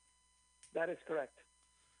 correct? That is correct.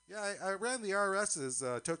 Yeah, I ran the RS's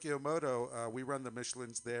Tokyo Moto. We run the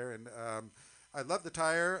Michelins there, and I love the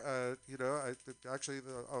tire.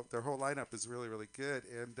 Their whole lineup is really, really good.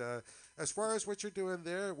 And as far as what you're doing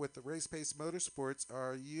there with the Race Pace Motorsports,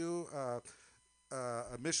 are you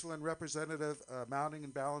a Michelin representative mounting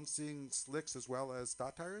and balancing slicks as well as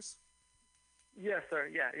dot tires? Yes, sir.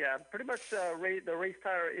 Yeah. Pretty much the race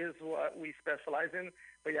tire is what we specialize in.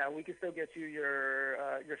 But yeah, we can still get you your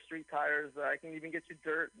street tires. I can even get you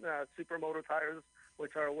dirt supermoto tires,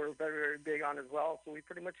 which we're very, very big on as well. So we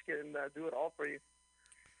pretty much can do it all for you.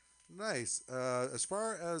 Nice. As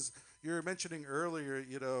far as you were mentioning earlier,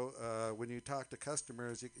 when you talk to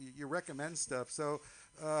customers, you recommend stuff. So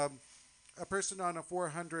a person on a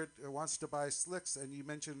 400 wants to buy slicks, and you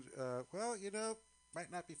mentioned, might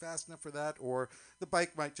not be fast enough for that, or the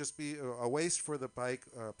bike might just be a waste for the bike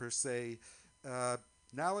per se.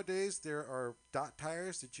 Nowadays, there are dot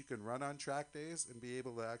tires that you can run on track days and be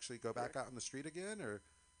able to actually go back out on the street again, or?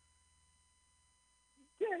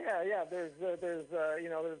 Yeah. There's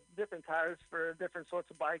different tires for different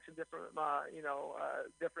sorts of bikes and different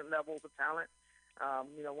different levels of talent.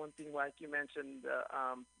 One thing like you mentioned,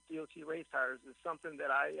 DOT race tires is something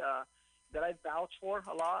that I vouch for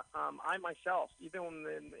a lot. I myself, even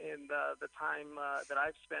in the time that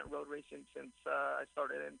I've spent road racing since I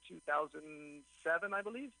started in 2007, I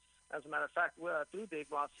believe. As a matter of fact, through Dave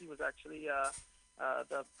Moss, he was actually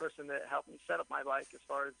the person that helped me set up my bike as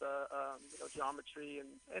far as geometry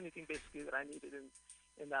and anything basically that I needed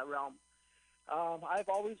in that realm. I've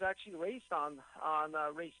always actually raced on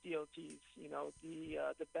race DOTs.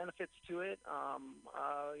 The benefits to it,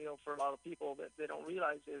 for a lot of people that they don't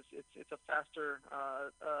realize is it's a faster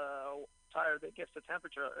tire that gets the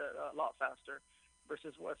temperature a lot faster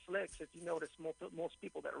versus what slicks. If you notice, most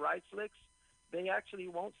people that ride slicks, they actually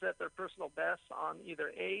won't set their personal best on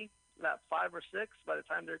either lap 5 or 6 by the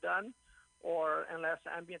time they're done, or unless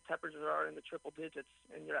ambient temperatures are in the triple digits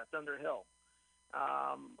and you're at Thunder Hill.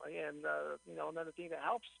 Another thing that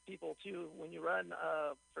helps people too when you run,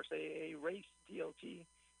 for say a race DOT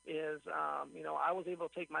is, I was able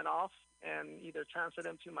to take mine off and either transfer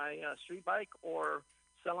them to my street bike or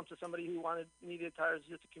sell them to somebody who needed tires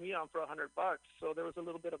just to commute on for $100. So there was a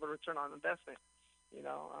little bit of a return on investment. If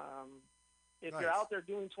Nice. you're out there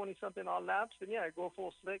doing 20-something odd laps, then yeah, go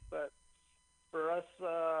full slick. But for us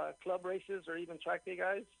club races or even track day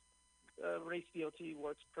guys, race DOT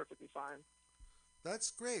works perfectly fine.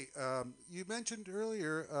 That's great. You mentioned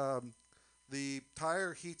earlier the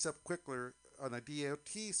tire heats up quicker on a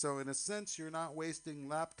DOT, so in a sense, you're not wasting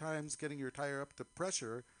lap times getting your tire up to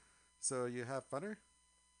pressure, so you have funner.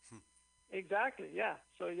 Exactly. Yeah.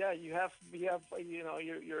 So yeah, you have your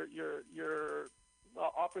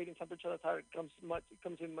operating temperature of the tire comes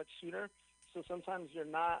in much sooner. So sometimes you're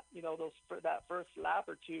not, those for that first lap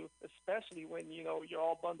or two, especially when you're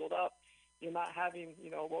all bundled up, you're not having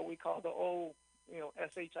what we call the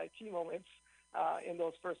shit moments in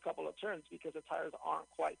those first couple of turns because the tires aren't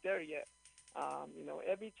quite there yet.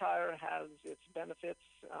 Every tire has its benefits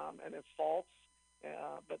and its faults,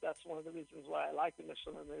 but that's one of the reasons why I like the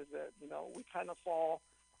Michelin is that we kind of fall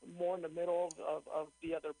more in the middle of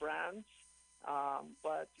the other brands.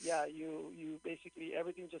 But yeah, you basically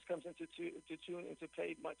everything just comes into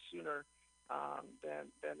play much sooner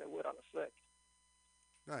than it would on a slick.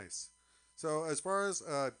 Nice. So as far as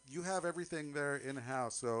you have everything there in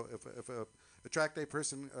house, so if a track day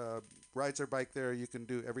person rides their bike there, you can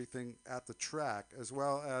do everything at the track as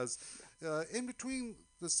well as in between,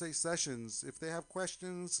 let's say, sessions. If they have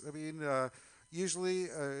questions, I mean, usually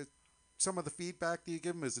some of the feedback that you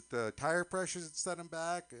give them, is it the tire pressures that set them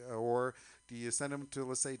back, or do you send them to,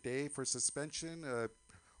 let's say, Dave for suspension?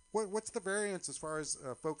 What's the variance as far as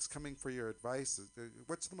folks coming for your advice?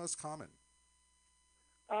 What's the most common?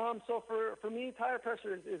 So for me, tire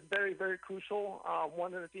pressure is very, very crucial.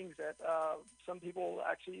 One of the things that some people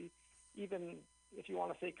actually, even if you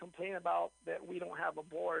want to say complain about, that we don't have a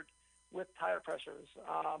board with tire pressures.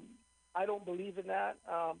 I don't believe in that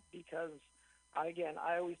because, again,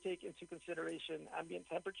 I always take into consideration ambient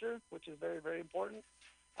temperature, which is very, very important.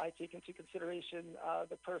 I take into consideration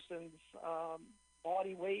the person's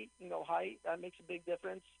body weight, height. That makes a big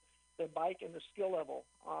difference. Their bike and their skill level.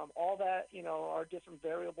 All that, are different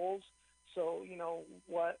variables. So,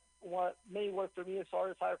 what may work for me as far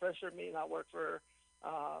as tire pressure may not work for,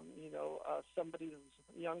 somebody's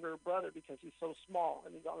younger brother because he's so small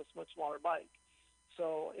and he's on a much smaller bike.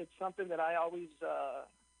 So it's something that I always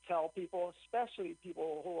tell people, especially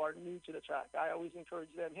people who are new to the track. I always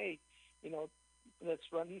encourage them, hey, let's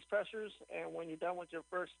run these pressures, and when you're done with your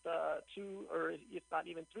first two or if not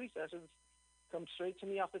even three sessions, come straight to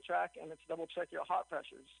me off the track and let's double check your hot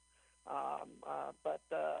pressures. But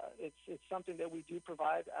it's something that we do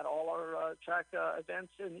provide at all our track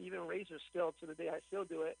events, and even racers still to the day I still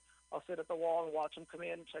do it. I'll sit at the wall and watch them come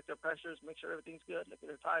in, check their pressures, make sure everything's good, look at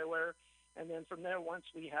their tire wear. And then from there, once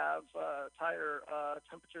we have tire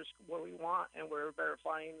temperatures where we want and we're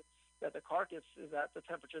verifying that the carcass is at the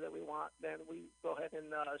temperature that we want, then we go ahead and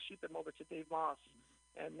shoot them over to Dave Moss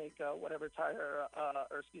and make whatever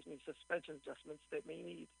suspension adjustments they may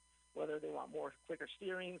need, whether they want more quicker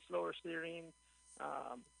steering, slower steering,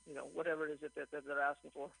 whatever it is that they're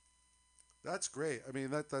asking for. That's great. I mean,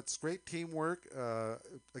 that's great teamwork.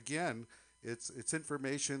 Again, it's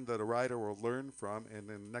information that a rider will learn from, and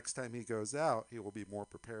then next time he goes out, he will be more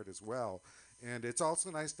prepared as well. And it's also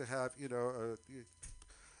nice to have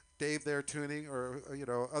Dave there tuning, or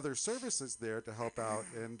other services there to help out,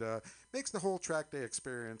 and makes the whole track day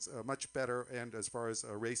experience much better, and as far as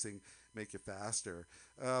racing, make you faster.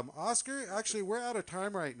 Oscar, actually, we're out of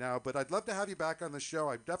time right now, but I'd love to have you back on the show.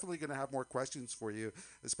 I'm definitely going to have more questions for you,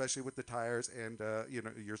 especially with the tires and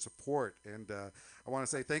your support. And I want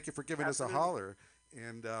to say thank you for giving Absolutely. us a holler.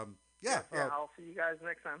 And I'll see you guys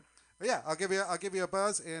next time. yeah, I'll give you a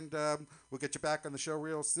buzz, and we'll get you back on the show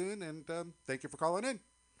real soon. And thank you for calling in.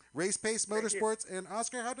 Race Pace Motorsports. And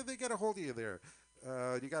Oscar, how do they get a hold of you there?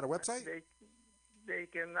 You got a website? They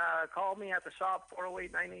can call me at the shop,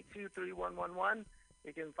 408-982-3111.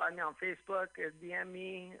 You can find me on Facebook, DM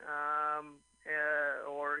me,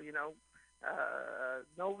 or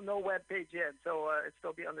no web page yet, so it's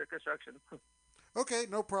still be under construction. Okay,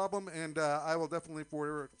 no problem, and I will definitely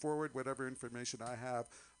forward whatever information I have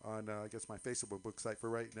on, I guess, my Facebook site for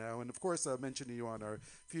right now, and of course, I'll mention to you on our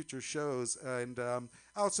future shows, and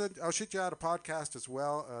I'll shoot you out a podcast as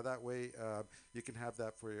well. That way, you can have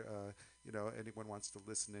that for anyone wants to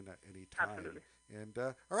listen in at any time. Absolutely. And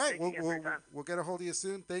all right, we'll get a hold of you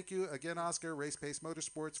soon. Thank you again, Oscar, Race Pace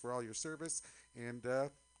Motorsports, for all your service, and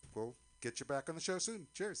we'll get you back on the show soon.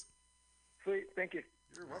 Cheers. Sweet, thank you.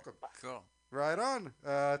 You're welcome. Cool. Right on.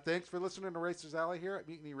 Thanks for listening to Racers Alley here at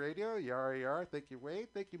Mutiny Radio. Yar, yar. Thank you, Wade.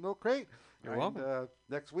 Thank you, Milk Crate. You're welcome.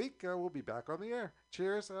 Next week, we'll be back on the air.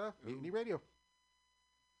 Cheers, Mutiny Radio.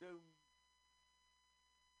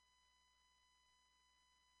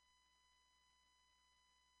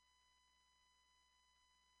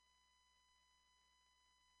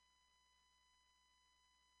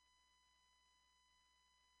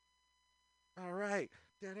 All right.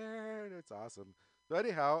 That's awesome. But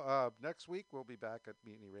anyhow, next week we'll be back at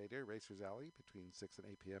Mutiny Radio, Racers Alley, between 6 and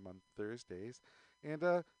 8 p.m. on Thursdays. And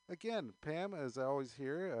again, Pam is always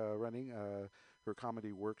here running her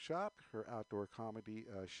comedy workshop, her outdoor comedy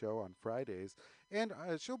show on Fridays. And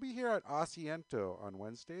she'll be here at Asiento on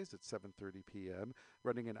Wednesdays at 7:30 p.m.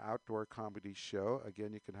 running an outdoor comedy show.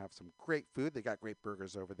 Again, you can have some great food. They got great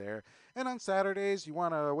burgers over there. And on Saturdays, you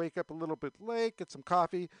want to wake up a little bit late, get some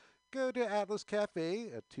coffee, go to Atlas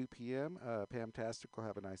Cafe at 2 p.m. Pam Tastic will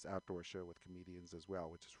have a nice outdoor show with comedians as well,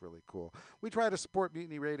 which is really cool. We try to support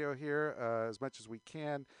Mutiny Radio here as much as we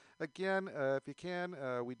can. Again, if you can,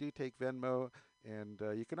 we do take Venmo, and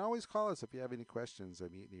you can always call us if you have any questions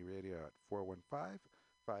at Mutiny Radio at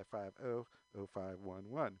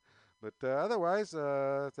 415-550-0511. But otherwise,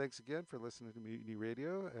 thanks again for listening to Mutiny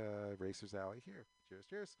Radio. Racers Alley here. Cheers,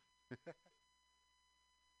 cheers.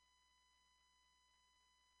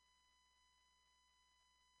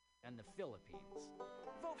 And the Philippines.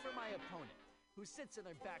 Vote for my opponent, who sits in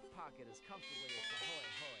their back pocket as comfortably as the hoi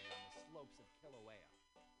hoi on the slopes of Kilauea.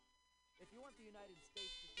 If you want the United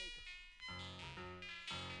States to take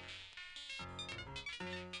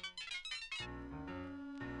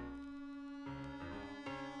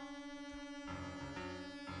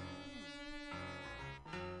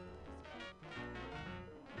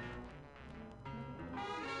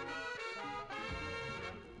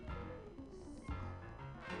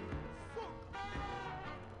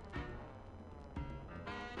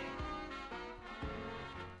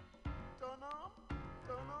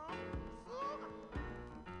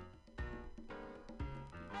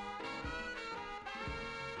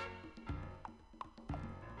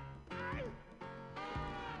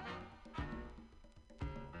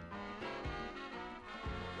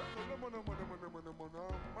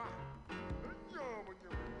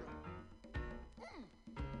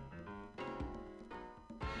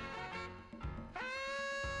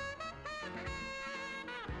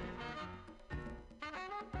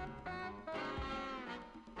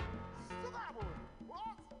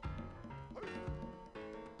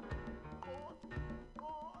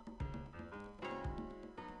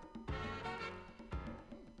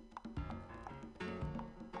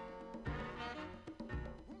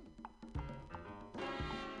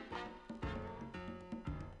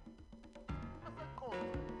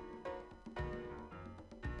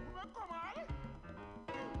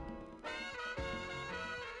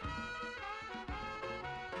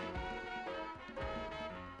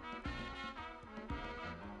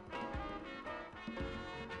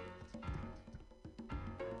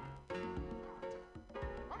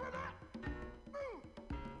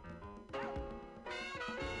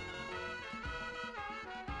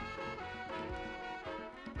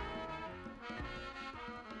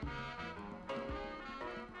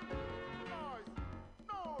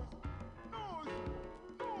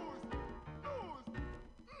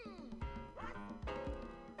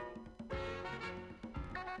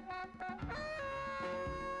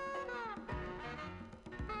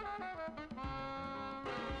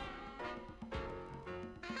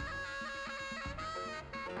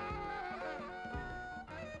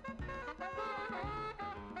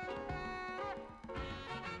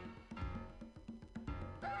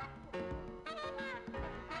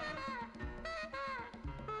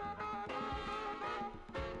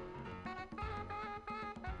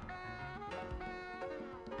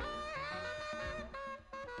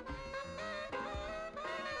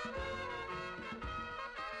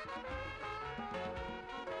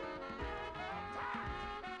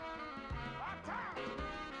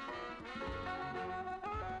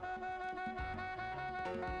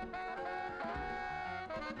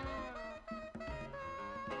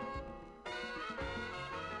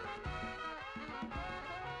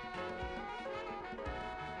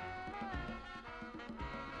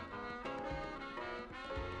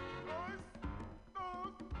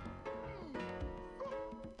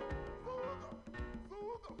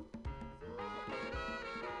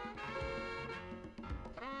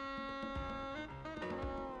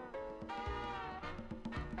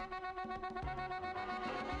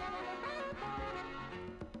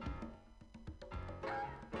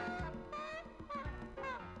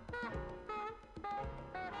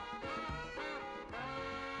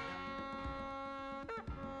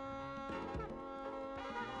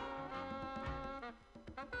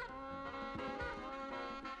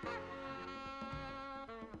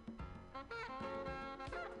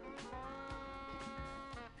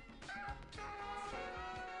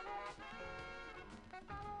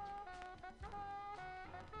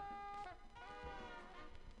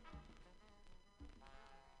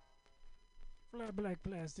Flat Black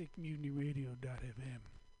Plastic, MutinyRadio.fm.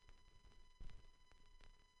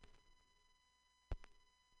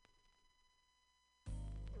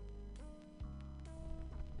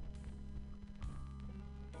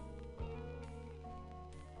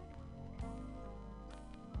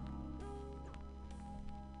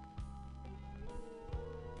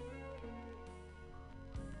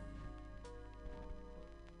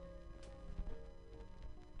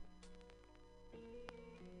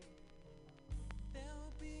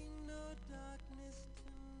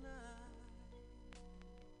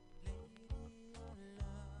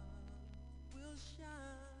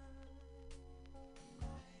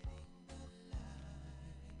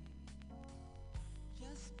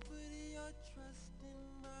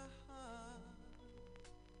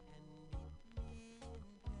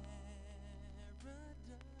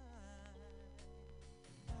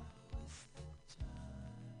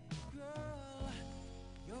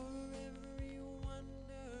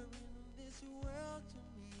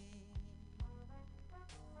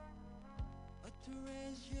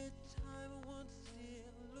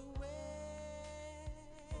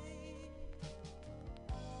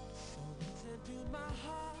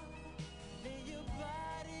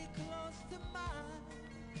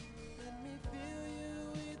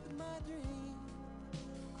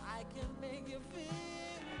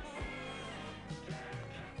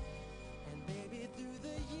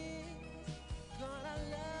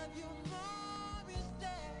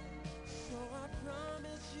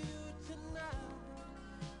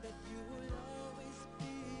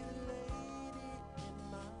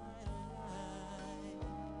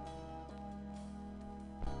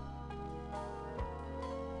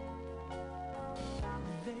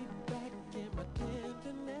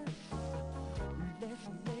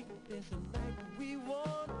 with a